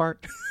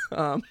Bonaparte.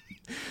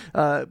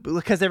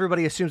 Because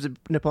everybody assumes that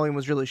Napoleon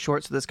was really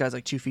short, so this guy's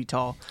like 2 feet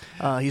tall.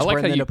 He's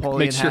wearing the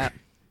Napoleon hat.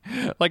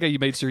 Like how you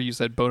made sure you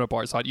said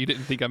Bonaparte, so you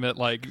didn't think I meant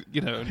like,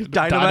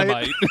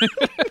 Dynamite.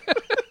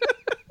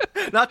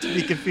 Not to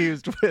be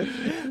confused with.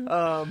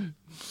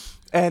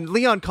 And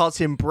Leon calls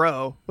him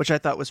bro, which I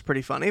thought was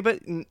pretty funny,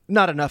 but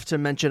not enough to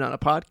mention on a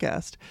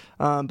podcast.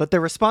 But the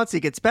response he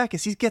gets back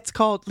is Leon gets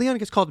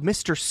called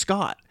Mr.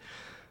 Scott.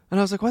 And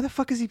I was like, why the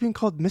fuck is he being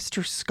called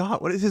Mr.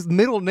 Scott? What is his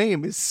middle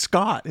name is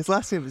Scott. His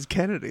last name is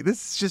Kennedy.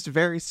 This is just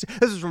this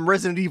is from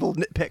Resident Evil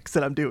nitpicks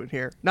that I'm doing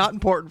here. Not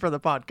important for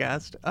the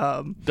podcast.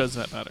 Does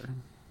that matter?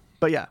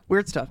 But yeah,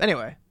 weird stuff.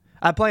 Anyway,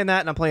 I'm playing that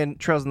and I'm playing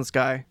Trails in the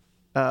Sky.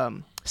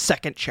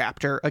 Second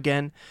chapter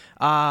again.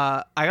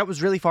 I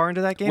was really far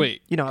into that game.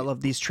 Wait. I love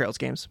these Trails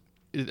games.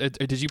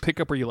 Did you pick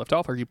up where you left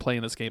off, or are you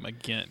playing this game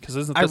again?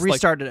 Because I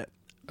restarted it.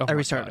 I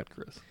restarted it,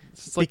 Chris.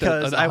 It's like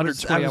because I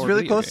was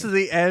really close to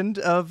the end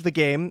of the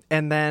game,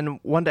 and then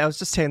one day I was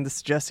just saying this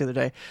to Jess the other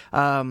day.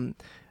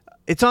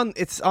 It's on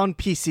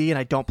PC, and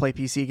I don't play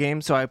PC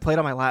games, so I played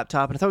on my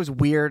laptop, and I thought it was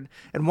weird.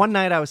 And one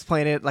night I was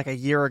playing it like a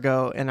year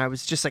ago, and I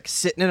was just like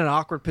sitting in an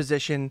awkward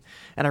position,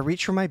 and I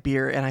reached for my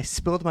beer, and I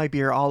spilled my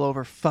beer all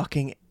over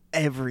fucking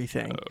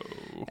everything.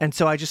 Oh. And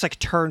so I just like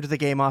turned the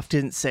game off,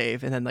 didn't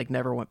save, and then like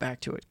never went back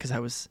to it because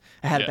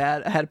I had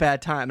a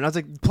bad time, and I was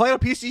like, playing on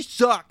PC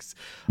sucks.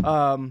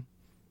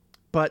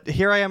 But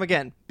here I am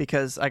again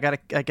because I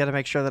gotta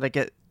make sure that I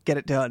get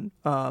it done.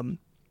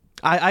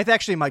 I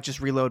actually might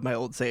just reload my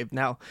old save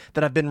now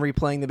that I've been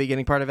replaying the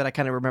beginning part of it. I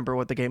kind of remember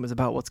what the game is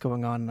about, what's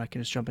going on, and I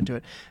can just jump into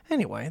it.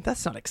 Anyway,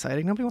 that's not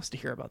exciting. Nobody wants to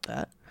hear about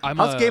that.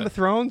 How's Game of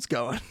Thrones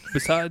going?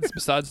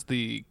 besides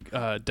the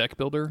deck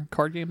builder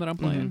card game that I'm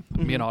playing,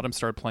 me and Autumn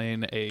started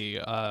playing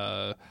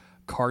a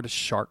card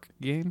shark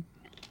game.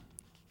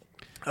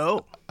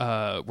 Oh,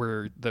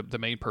 where the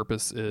main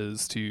purpose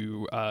is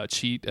to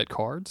cheat at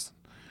cards.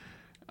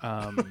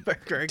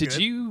 very did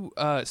good. you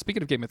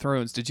speaking of Game of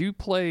Thrones, did you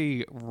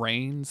play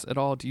Reigns at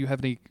all? Do you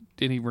have any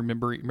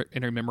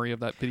memory of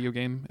that video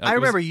game? I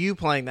remember you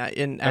playing that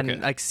and Okay.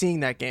 like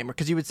seeing that game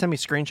because you would send me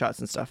screenshots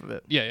and stuff of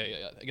it. Yeah.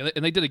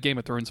 And they did a Game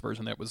of Thrones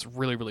version that was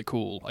really, really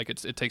cool. Like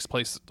it takes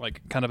place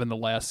like kind of in the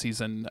last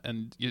season,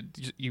 and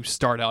you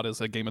start out as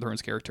a Game of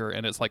Thrones character,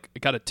 and it's like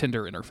it got a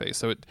Tinder interface,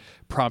 so it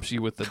prompts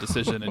you with the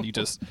decision, and you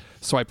just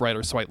swipe right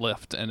or swipe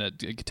left, and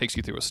it takes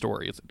you through a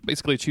story. It's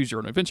basically a choose your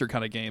own adventure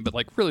kind of game, but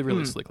like really,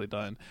 really slickly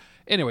done.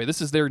 Anyway,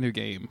 this is their new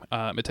game.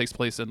 It takes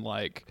place in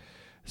like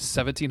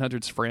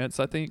 1700s France,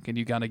 I think, and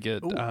you kind of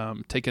get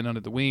taken under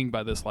the wing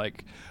by this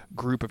like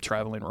group of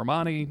traveling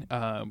Romani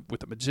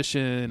with a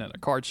magician and a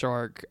card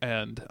shark,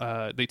 and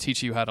they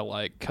teach you how to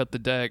like cut the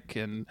deck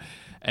and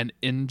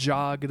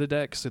in-jog the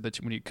deck so that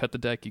when you cut the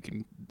deck, you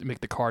can make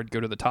the card go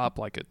to the top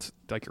like it's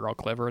like you're all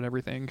clever and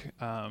everything.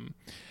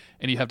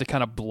 And you have to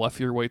kind of bluff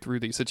your way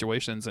through these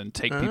situations and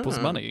take people's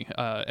money.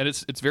 And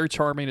it's very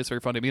charming. It's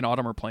very funny. Me and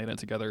Autumn are playing it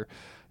together,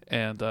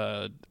 and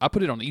I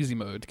put it on easy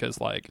mode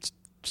because like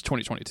it's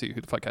 2022.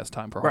 Who the fuck has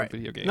time for hard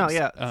video games? No,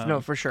 yeah, no,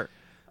 for sure.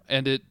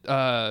 And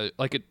I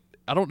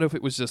don't know if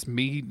it was just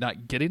me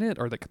not getting it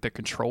or the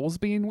controls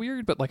being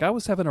weird, but like I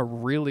was having a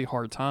really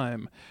hard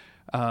time.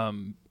 So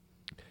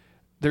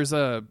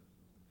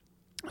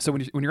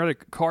when you're at a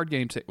card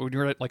game, when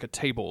you're at like a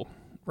table,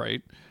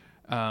 right?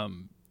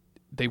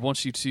 They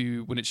want you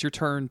to, when it's your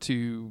turn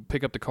to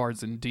pick up the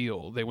cards and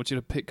deal, they want you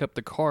to pick up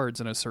the cards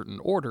in a certain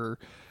order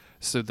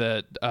so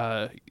that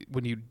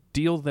when you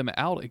deal them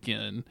out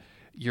again,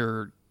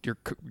 your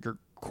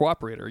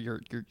cooperator,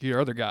 your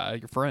other guy,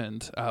 your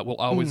friend, will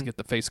always get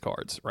the face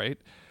cards, right?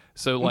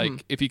 So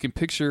like if you can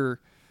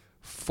picture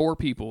 4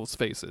 people's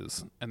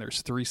faces, and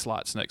there's 3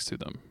 slots next to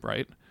them,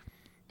 right?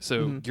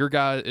 So your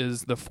guy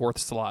is the 4th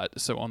slot.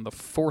 So on the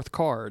 4th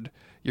card,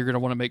 you're going to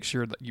want to make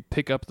sure that you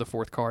pick up the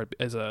 4th card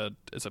as a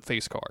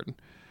face card.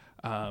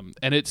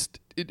 And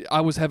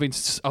I was having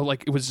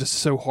it was just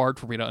so hard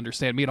for me to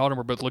understand. Me and Autumn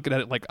were both looking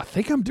at it like, I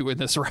think I'm doing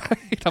this right.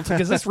 I'm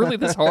like, is this really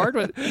this hard?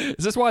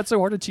 Is this why it's so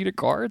hard to cheat at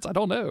cards? I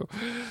don't know.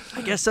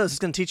 I guess so. It's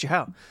just going to teach you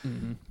how.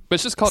 Mm-hmm. But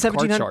it's just called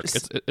Card Shark.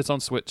 It's on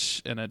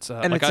Switch, and it's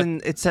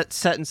it's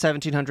set in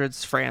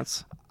 1700s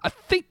France. I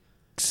think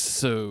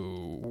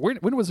so.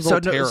 When was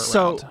Voltaire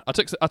around? I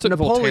took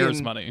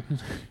Voltaire's money.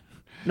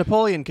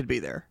 Napoleon could be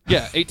there.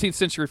 Yeah, 18th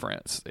century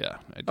France. Yeah.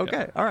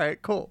 Okay. All right.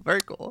 Cool.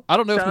 Very cool. I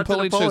don't know if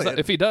Napoleon shows up.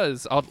 If he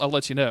does, I'll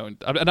let you know.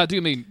 And I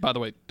do mean, by the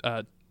way,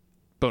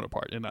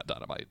 Bonaparte and not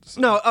Dynamite.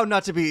 So. No. Oh,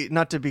 not to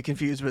be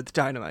confused with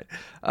Dynamite.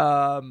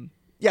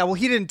 Yeah. Well,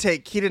 he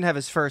didn't have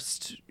his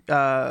first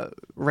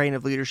reign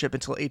of leadership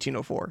until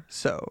 1804.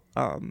 So.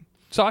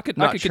 So I could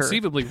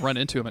conceivably run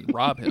into him and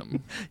rob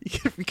him.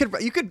 you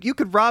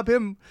could rob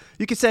him.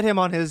 You could set him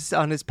on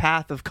his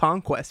path of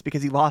conquest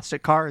because he lost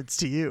at cards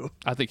to you.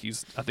 I think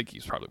he's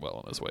probably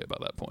well on his way by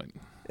that point.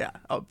 Yeah,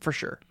 for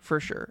sure.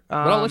 But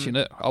I'll let you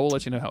know. I will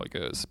let you know how it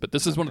goes. But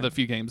this is one of the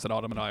few games that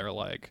Autumn and I are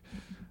like,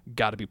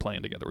 got to be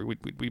playing together.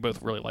 We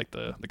both really like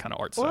the kind of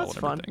art style. That's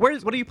and everything.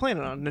 Fun. What are you playing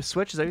it on? The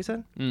Switch? Is that what you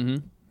said?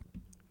 Mm-hmm.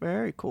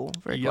 Very cool.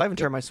 Very cool. I haven't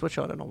turned my Switch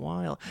on in a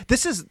while.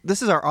 This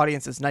is our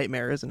audience's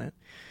nightmare, isn't it?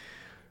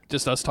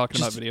 Just us talking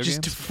about video games?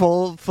 Just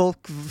full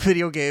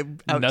video game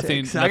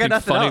outtakes. I got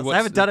nothing else. I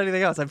haven't done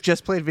anything else. I've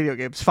just played video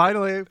games.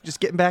 Finally,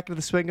 just getting back into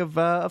the swing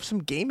of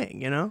some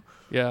gaming, you know?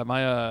 Yeah,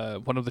 my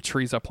one of the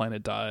trees I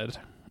planted died.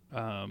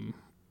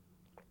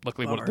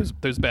 Luckily, one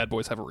of those bad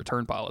boys have a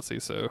return policy,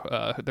 so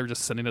they're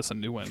just sending us a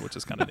new one, which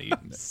is kind of neat.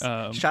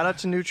 Shout out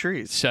to new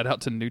trees. Shout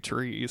out to new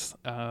trees.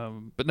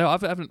 But no, I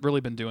haven't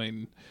really been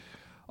doing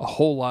a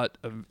whole lot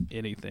of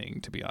anything,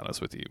 to be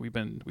honest with you. We've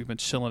been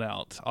chilling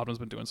out. Autumn's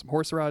been doing some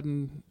horse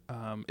riding.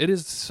 It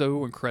is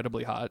so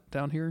incredibly hot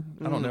down here.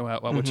 I don't know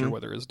what your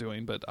weather is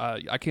doing, but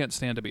I can't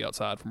stand to be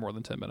outside for more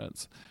than 10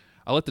 minutes.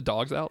 I let the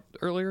dogs out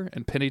earlier,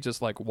 and Penny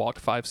just walked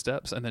 5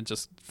 steps and then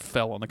just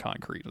fell on the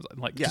concrete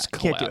and just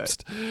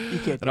collapsed. You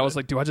can't. And I was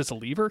like, do I just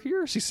leave her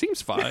here? She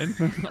seems fine.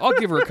 I'll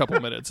give her a couple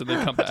minutes and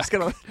then come back.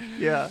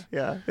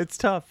 Yeah. It's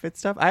tough.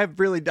 I'm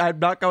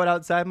not going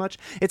outside much.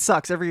 It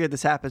sucks. Every year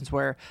this happens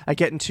where I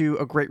get into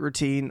a great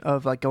routine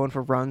of going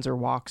for runs or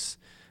walks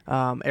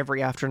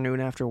every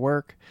afternoon after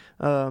work,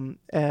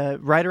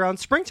 right around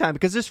springtime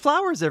because there's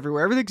flowers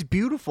everywhere. Everything's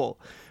beautiful.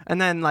 And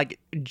then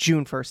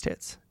June 1st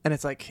hits. And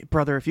it's like,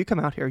 brother, if you come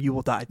out here, you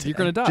will die today. You're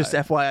going to die. Just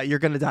FYI, you're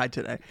going to die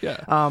today. Yeah.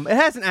 It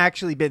hasn't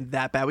actually been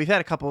that bad. We've had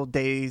a couple of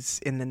days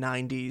in the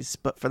 90s,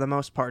 but for the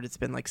most part, it's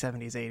been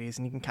 70s, 80s,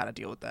 and you can kind of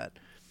deal with that.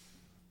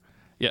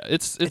 Yeah,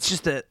 it's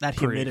just that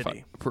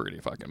humidity.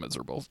 Pretty fucking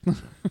miserable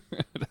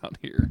down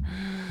here.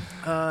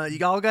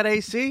 You all got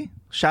AC?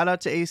 Shout out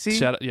to AC.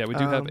 Yeah, we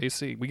do have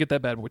AC. We get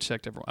that bad boy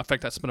checked every. In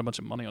fact, I spent a bunch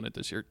of money on it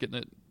this year getting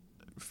it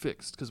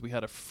fixed because we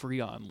had a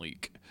Freon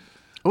leak.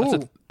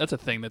 That's a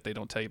thing that they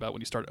don't tell you about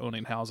when you start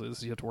owning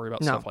houses. You have to worry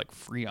about stuff like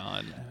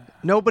Freon.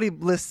 Nobody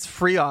lists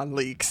Freon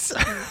leaks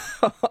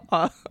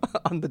on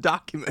the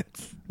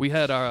documents. We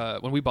had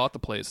when we bought the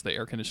place, the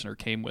air conditioner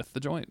came with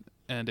the joint,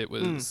 and it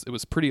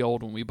was pretty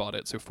old when we bought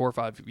it. So 4 or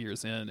 5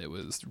 years in, it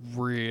was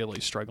really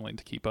struggling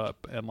to keep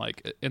up. And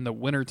in the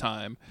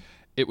wintertime,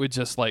 it would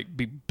just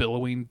be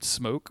billowing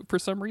smoke for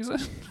some reason.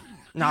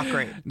 Not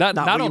great. Not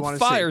on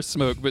fire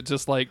smoke, but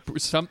just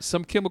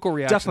some chemical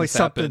reaction. Definitely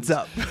something's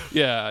up.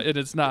 Yeah,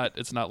 it's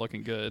not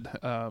looking good.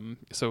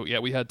 So yeah,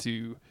 we had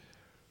to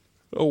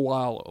a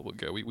while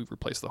ago. We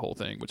replaced the whole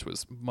thing, which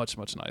was much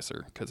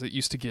nicer because it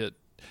used to get.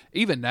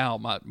 Even now,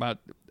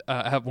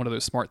 I have one of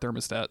those smart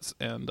thermostats,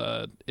 and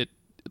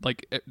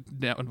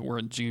now we're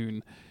in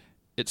June.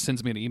 It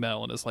sends me an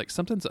email and is like,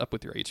 something's up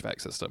with your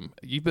HVAC system.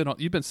 You've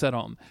been set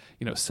on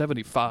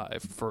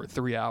 75 for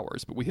 3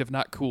 hours, but we have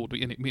not cooled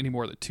any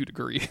more than 2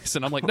 degrees.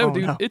 And I'm like, no,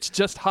 it's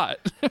just hot.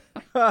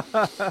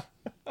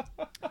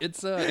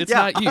 It's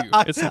not you.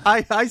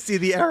 I see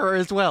the error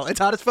as well. It's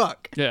hot as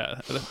fuck. Yeah.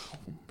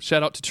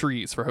 Shout out to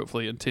trees for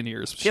hopefully in 10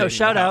 years. Yo,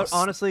 shout out,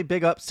 honestly,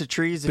 big ups to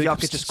trees. If y'all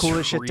could just cool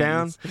this shit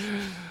down,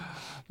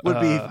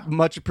 would be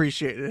much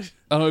appreciated.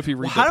 I don't know if you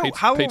read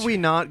how are we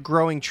not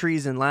growing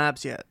trees in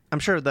labs yet? I'm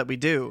sure that we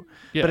do.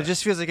 Yeah. But it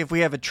just feels like if we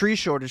have a tree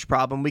shortage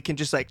problem, we can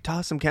just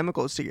toss some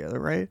chemicals together,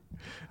 right?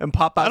 And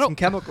pop out some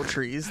chemical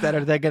trees that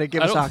are going to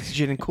give us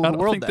oxygen and cool the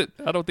world down.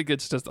 I don't think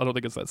it's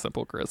that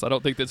simple, Chris. I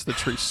don't think that's the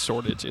tree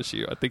shortage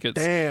issue. I think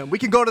it's... Damn, we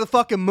can go to the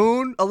fucking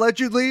moon,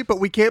 allegedly, but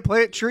we can't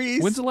plant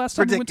trees. When's the last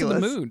time we went to the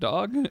moon,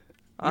 dog? We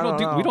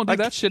don't do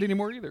that shit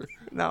anymore either.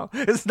 No,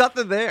 there's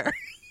nothing there.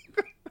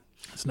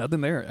 It's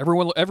nothing there.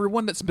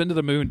 Everyone that's been to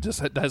the moon just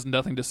has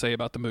nothing to say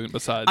about the moon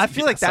besides. I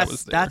feel like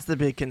that's the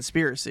big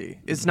conspiracy.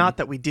 It's not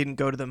that we didn't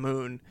go to the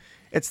moon.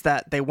 It's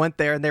that they went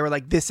there and they were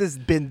like, "This has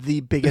been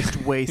the biggest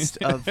waste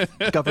of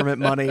government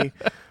money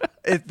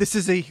This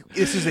is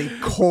a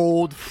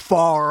cold,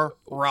 far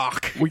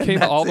rock. We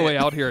came and all that's the way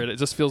it. out here, and it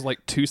just feels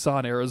like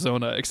Tucson,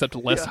 Arizona, except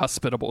less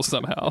hospitable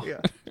somehow. Yeah.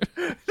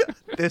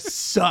 This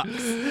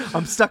sucks.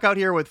 I'm stuck out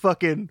here with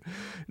fucking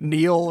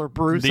Neil or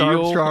Bruce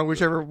Armstrong,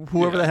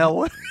 whoever the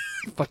hell.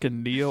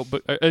 Fucking Neil.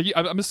 But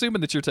I'm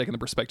assuming that you're taking the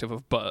perspective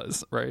of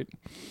Buzz, right?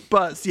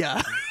 Buzz, yeah.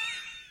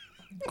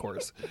 Of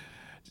course.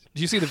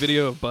 Did you see the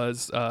video of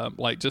Buzz,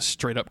 like just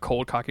straight up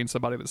cold cocking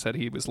somebody that said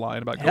he was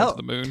lying about going to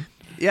the moon?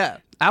 Yeah,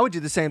 I would do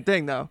the same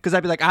thing though, because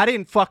I'd be like, I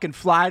didn't fucking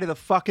fly to the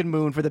fucking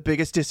moon for the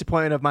biggest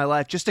disappointment of my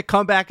life, just to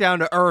come back down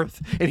to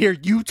Earth and hear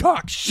you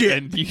talk shit.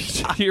 And you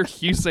hear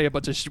you say a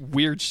bunch of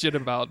weird shit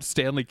about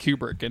Stanley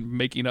Kubrick and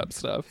making up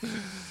stuff.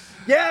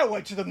 Yeah, I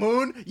went to the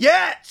moon.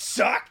 Yeah, it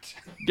sucked.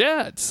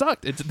 Yeah, it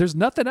sucked. There's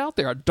nothing out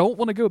there. I don't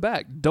want to go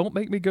back. Don't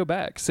make me go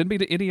back. Send me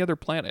to any other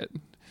planet.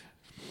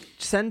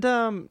 Send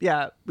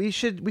we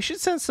should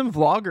send some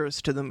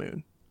vloggers to the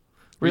moon.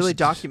 Really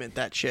document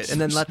that shit and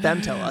then let them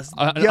tell us.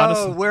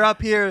 Honestly, we're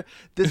up here.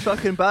 This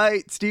fucking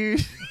bites,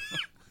 dude.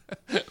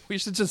 We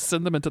should just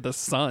send them into the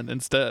sun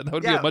instead. That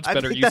would be a much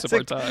better use of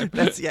our time.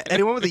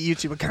 Anyone with a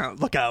YouTube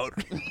account, look out.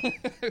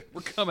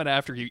 We're coming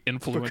after you,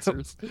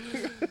 influencers.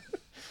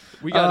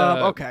 We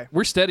got okay.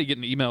 We're steady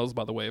getting emails,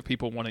 by the way, of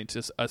people wanting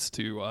us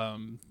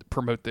to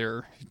promote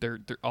their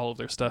all of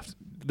their stuff.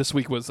 This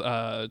week was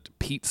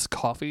Pete's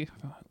Coffee,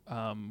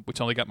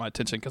 which only got my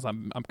attention because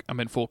I'm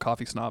in full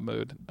coffee snob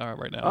mode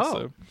right now. Oh.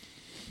 So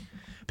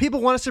People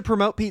want us to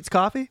promote Pete's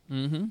Coffee?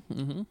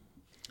 Mm-hmm.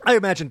 I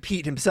imagine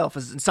Pete himself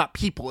it's not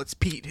people, it's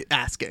Pete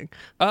asking.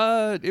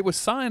 It was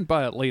signed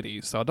by a lady,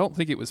 so I don't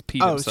think it was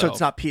Pete himself. Oh, so it's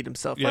not Pete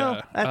himself.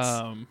 Yeah.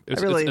 Well, I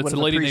really would have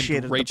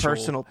appreciated the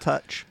personal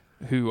touch.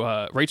 Who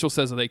Rachel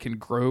says that they can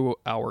grow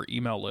our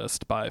email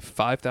list by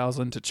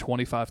 5,000 to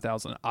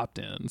 25,000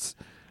 opt-ins.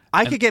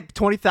 I could get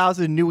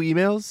 20,000 new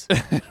emails.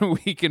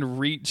 We can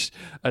reach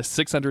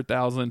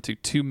 600,000 to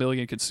 2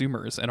 million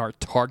consumers in our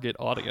target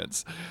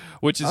audience,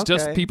 which is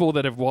just people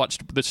that have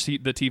watched the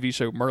TV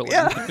show Merlin.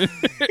 Yeah.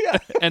 Yeah.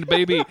 And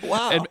maybe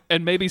Wow.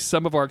 and maybe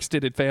some of our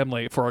extended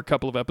family for a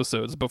couple of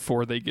episodes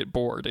before they get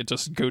bored and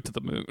just go to the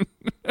moon.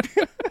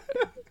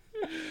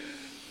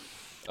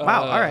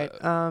 Wow, all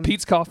right.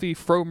 Pete's Coffee,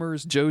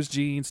 Fromers, Joe's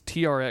Jeans,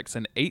 TRX,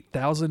 and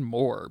 8,000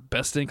 more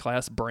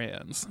best-in-class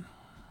brands.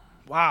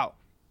 Wow.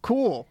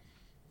 Cool.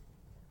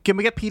 Can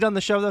we get Pete on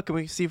the show, though? Can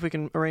we see if we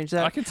can arrange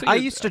that? I can see I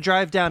it. used to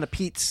drive down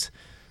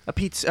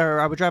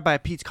I would drive by a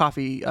Pete's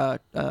Coffee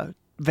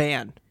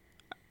van.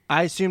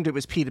 I assumed it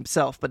was Pete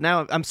himself, but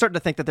now I'm starting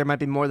to think that there might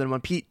be more than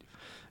one Pete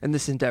in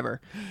this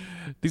endeavor.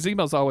 These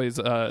emails always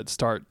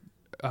start...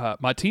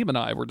 my team and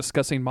I were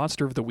discussing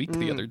Monster of the Week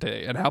the other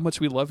day and how much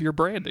we love your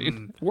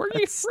branding. Were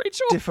you,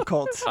 Rachel?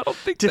 Difficult. I don't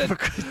think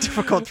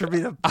difficult for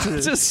me to I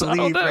believe,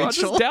 don't know. Rachel. I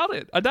just doubt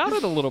it. I doubt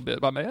it a little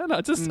bit, my man. I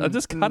just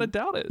kind of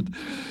doubt it.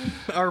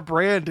 Our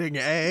branding,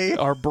 eh?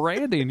 Our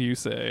branding, you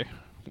say.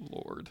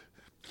 Lord.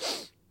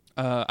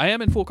 I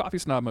am in full coffee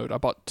snob mode. I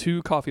bought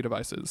 2 coffee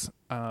devices.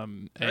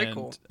 Very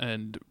cool.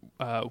 And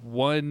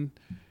one,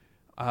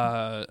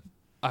 the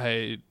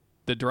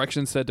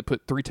directions said to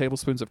put 3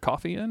 tablespoons of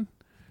coffee in.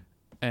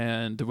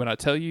 And when I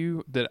tell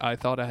you that I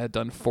thought I had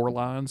done 4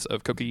 lines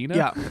of cocaine,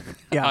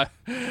 yeah,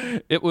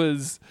 it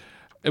was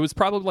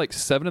probably like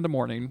 7 in the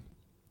morning.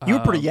 You were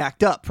pretty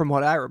yacked up from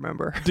what I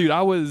remember. Dude,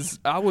 I was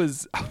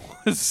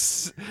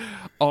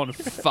on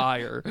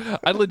fire.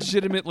 I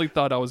legitimately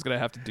thought I was gonna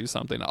have to do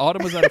something.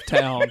 Autumn was out of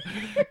town,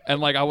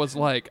 and I was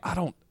like,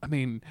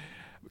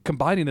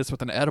 combining this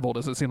with an edible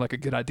doesn't seem like a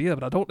good idea,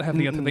 but I don't have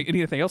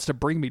anything else to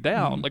bring me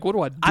down. What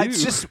do I do?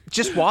 It's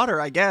just water,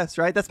 I guess,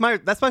 right? That's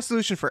my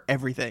solution for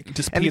everything.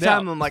 Just pee it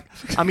anytime out.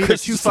 I'm either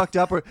too fucked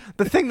up or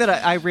the thing that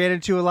I ran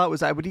into a lot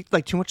was I would eat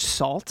too much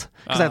salt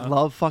because I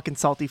love fucking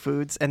salty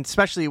foods, and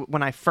especially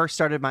when I first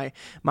started my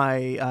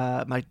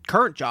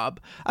current job,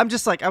 I'm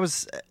just I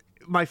was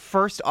my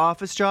first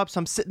office job, so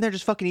I'm sitting there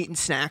just fucking eating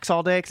snacks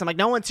all day because I'm like,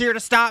 no one's here to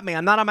stop me.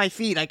 I'm not on my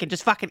feet. I can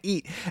just fucking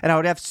eat. And I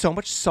would have so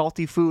much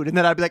salty food, and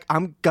then I'd be like,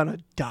 I'm gonna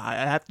die.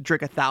 I have to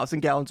drink 1,000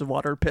 gallons of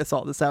water to piss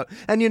all this out.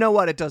 And you know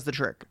what? It does the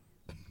trick.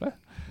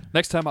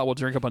 Next time I will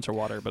drink a bunch of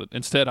water, but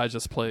instead I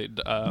just played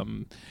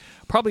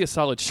probably a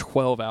solid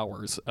 12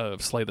 hours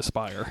of Slay the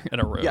Spire in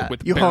a row. Yeah,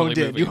 with you barely honed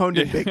in. moving. You honed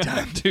in big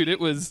time. Dude, it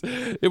was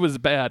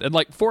bad. And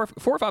 4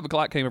 or 5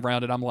 o'clock came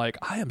around, and I'm like,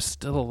 I am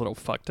still a little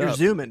fucked up. You're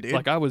zooming,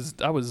 dude. I was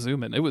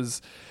zooming. It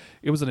was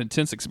an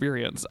intense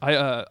experience.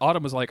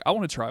 Autumn was like, I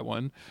want to try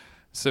one.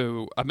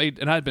 So I made,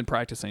 and I had been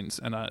practicing,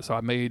 and so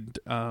I made,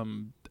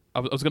 I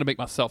was going to make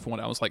myself one.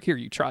 I was like, here,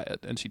 you try it.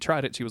 And she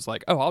tried it. She was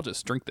like, oh, I'll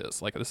just drink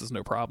this. This is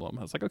no problem.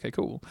 I was like, okay,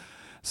 cool.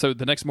 So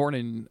the next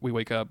morning we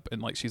wake up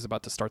and she's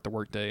about to start the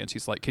work day, and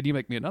she's like, can you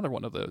make me another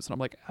one of those? And I'm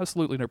like,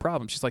 absolutely no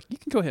problem. She's like, you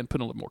can go ahead and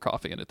put a little more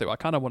coffee in it though. I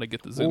kind of want to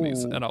get the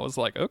zoomies. Ooh. And I was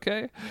like,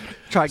 okay.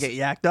 Try to get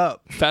yacked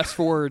up. Fast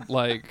forward,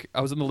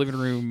 I was in the living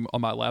room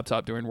on my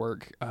laptop doing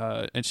work,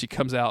 and she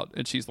comes out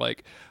and she's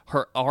like,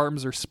 her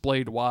arms are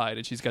splayed wide,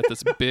 and she's got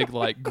this big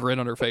grin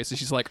on her face, and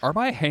she's like, are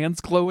my hands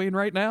glowing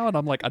right now? And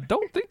I'm like, I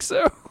don't think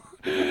so.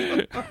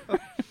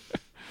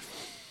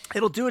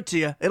 It'll do it to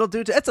you.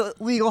 That's a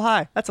legal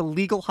high. That's a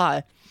legal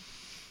high.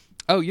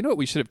 Oh, you know what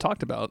we should have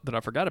talked about that I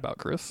forgot about,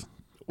 Chris?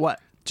 What?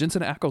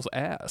 Jensen Ackles'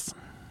 ass.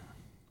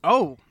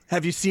 Oh,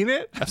 have you seen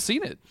it? I've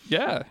seen it.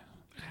 Yeah.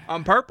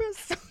 On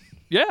purpose?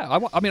 Yeah,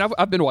 I mean,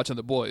 I've been watching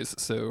The Boys,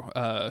 so.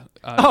 Yeah.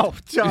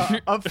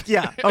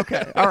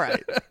 Okay. All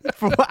right.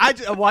 I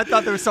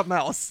thought there was something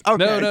else.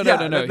 Okay.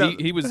 No.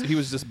 He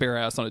was just bare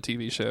ass on a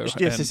TV show.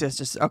 Yes.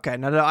 Just okay.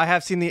 No. I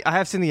have seen the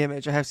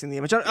image.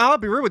 I'll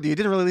be real with you. It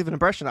didn't really leave an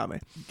impression on me.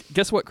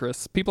 Guess what,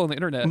 Chris? People on the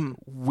internet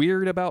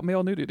weird about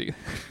male nudity.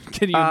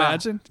 Can you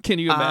imagine? Can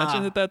you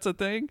imagine that that's a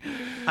thing?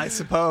 I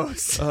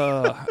suppose.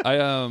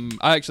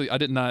 I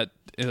did not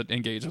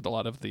engage with a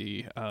lot of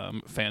the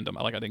fandom.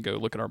 I didn't go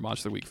look at our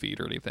Monster of the Week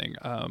feed or anything.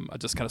 I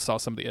just kind of saw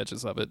some of the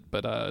edges of it,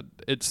 but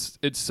it's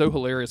so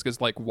hilarious because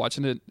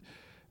watching it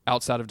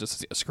outside of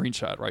just a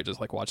screenshot, right? Just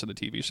watching the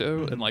TV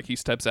show, and he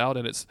steps out,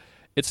 and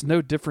it's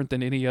no different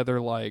than any other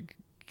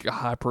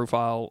high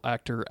profile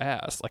actor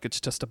ass.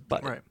 It's just a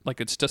butt. Right.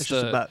 It's just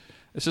a butt.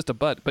 It's just a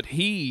butt. But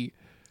he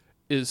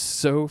is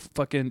so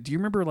fucking. Do you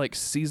remember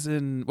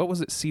season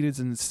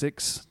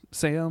 6,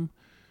 Sam?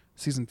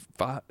 Season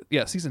 5,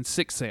 season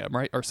 6, Sam,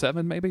 right? Or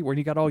 7, maybe, when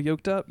he got all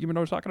yoked up. You know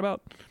what I'm talking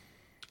about?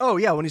 Oh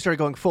yeah, when he started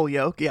going full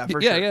yoke, yeah, for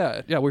sure.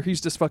 Yeah, where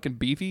he's just fucking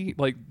beefy.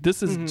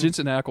 This is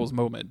Jensen Ackles'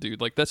 moment, dude.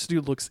 That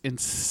dude looks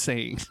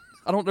insane.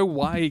 I don't know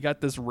why he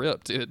got this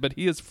ripped, but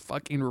he is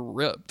fucking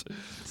ripped.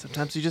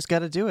 Sometimes you just got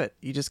to do it.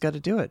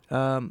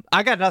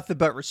 I got nothing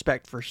but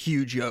respect for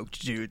huge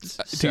yoked dudes.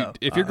 Dude,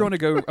 if you're going to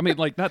go, I mean,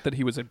 not that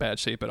he was in bad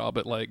shape at all,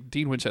 but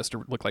Dean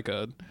Winchester looked like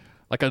a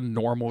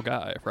normal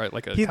guy, right?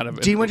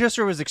 Dean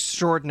Winchester was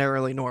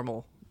extraordinarily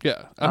normal.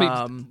 Yeah, I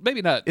mean,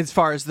 maybe not as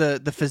far as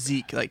the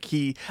physique. I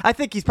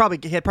think he probably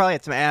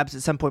had some abs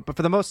at some point, but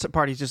for the most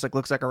part, he just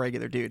looks like a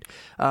regular dude.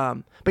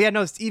 But yeah,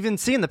 no, even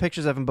seeing the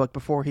pictures of him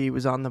before he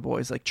was on The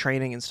Boys,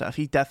 training and stuff,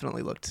 he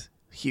definitely looked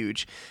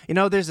huge.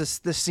 There's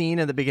this scene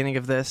in the beginning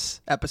of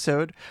this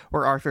episode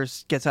where Arthur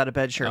gets out of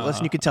bed shirtless,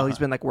 and you can tell he's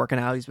been working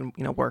out. He's been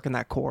working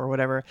that core or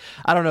whatever.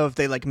 I don't know if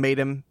they made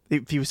him,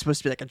 if he was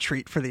supposed to be a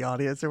treat for the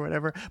audience or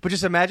whatever. But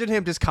just imagine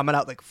him just coming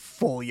out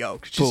full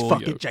yoked, just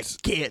fucking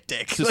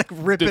gigantic, just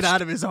ripping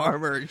out of his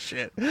armor and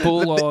shit.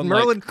 Full on.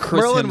 Merlin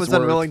was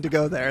unwilling to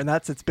go there, and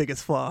that's its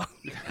biggest flaw.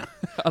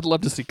 I'd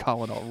love to see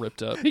Colin all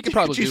ripped up. He could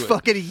probably do it. Just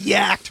fucking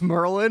yacked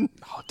Merlin.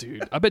 Oh,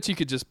 dude, I bet you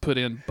could just put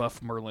in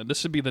Buff Merlin. This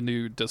should be the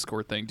new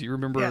Discord thing. Do you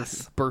remember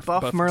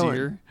Buff Merlin?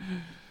 Deer?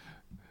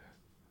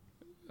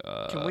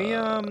 Can we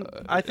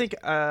I think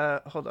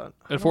hold on.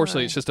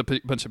 Unfortunately, it's just a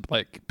bunch of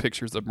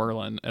pictures of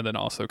Merlin and then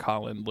also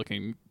Colin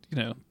looking,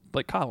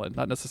 like Colin,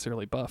 not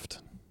necessarily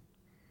buffed.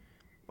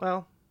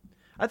 Well,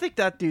 I think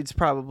that dude's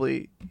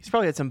probably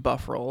had some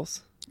buff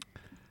rolls.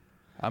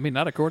 I mean,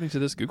 not according to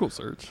this Google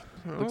search.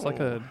 Looks like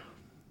a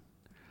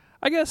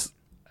I guess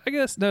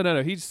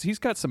no. He's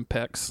got some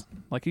pecs.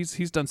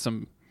 He's done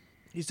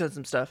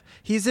some stuff.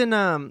 He's in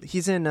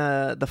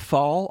The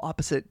Fall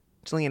opposite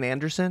Gillian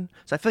Anderson.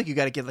 So I feel like you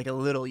got to get a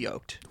little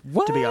yoked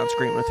to be on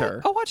screen with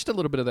her. I watched a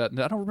little bit of that, and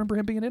I don't remember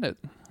him being in it.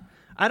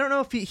 I don't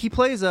know if he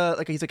plays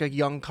he's a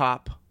young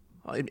cop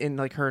in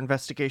her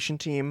investigation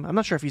team. I'm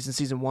not sure if he's in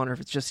season 1 or if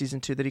it's just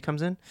season 2 that he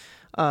comes in.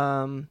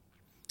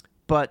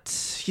 But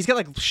he's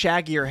got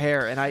shaggier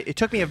hair, and it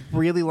took me a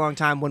really long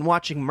time when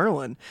watching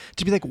Merlin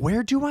to be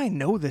where do I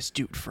know this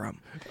dude from?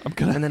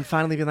 And then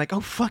finally being oh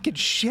fucking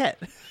shit.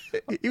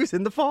 He was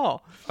in The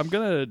Fall. I'm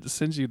gonna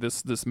send you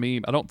this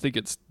meme. I don't think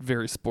it's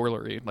very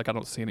spoilery. I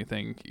don't see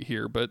anything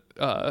here, but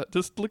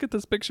just look at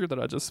this picture that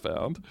I just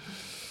found.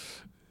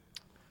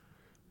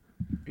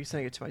 Are you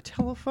sending it to my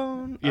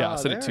telephone? Yeah, I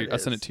sent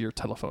it to your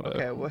telephone.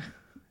 Okay.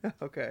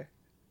 Okay.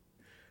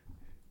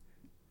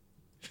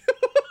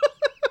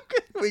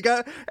 We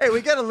got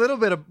a little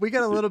bit of he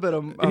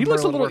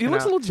looks a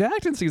little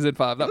jacked in season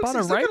 5. That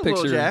bottom right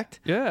picture. Jacked.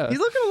 Yeah. He's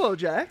looking a little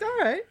jacked. All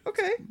right.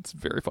 Okay. It's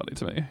very funny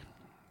to me.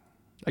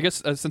 I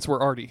guess since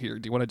we're already here,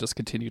 do you want to just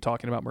continue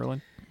talking about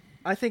Merlin?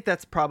 I think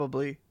that's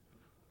probably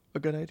a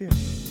good idea.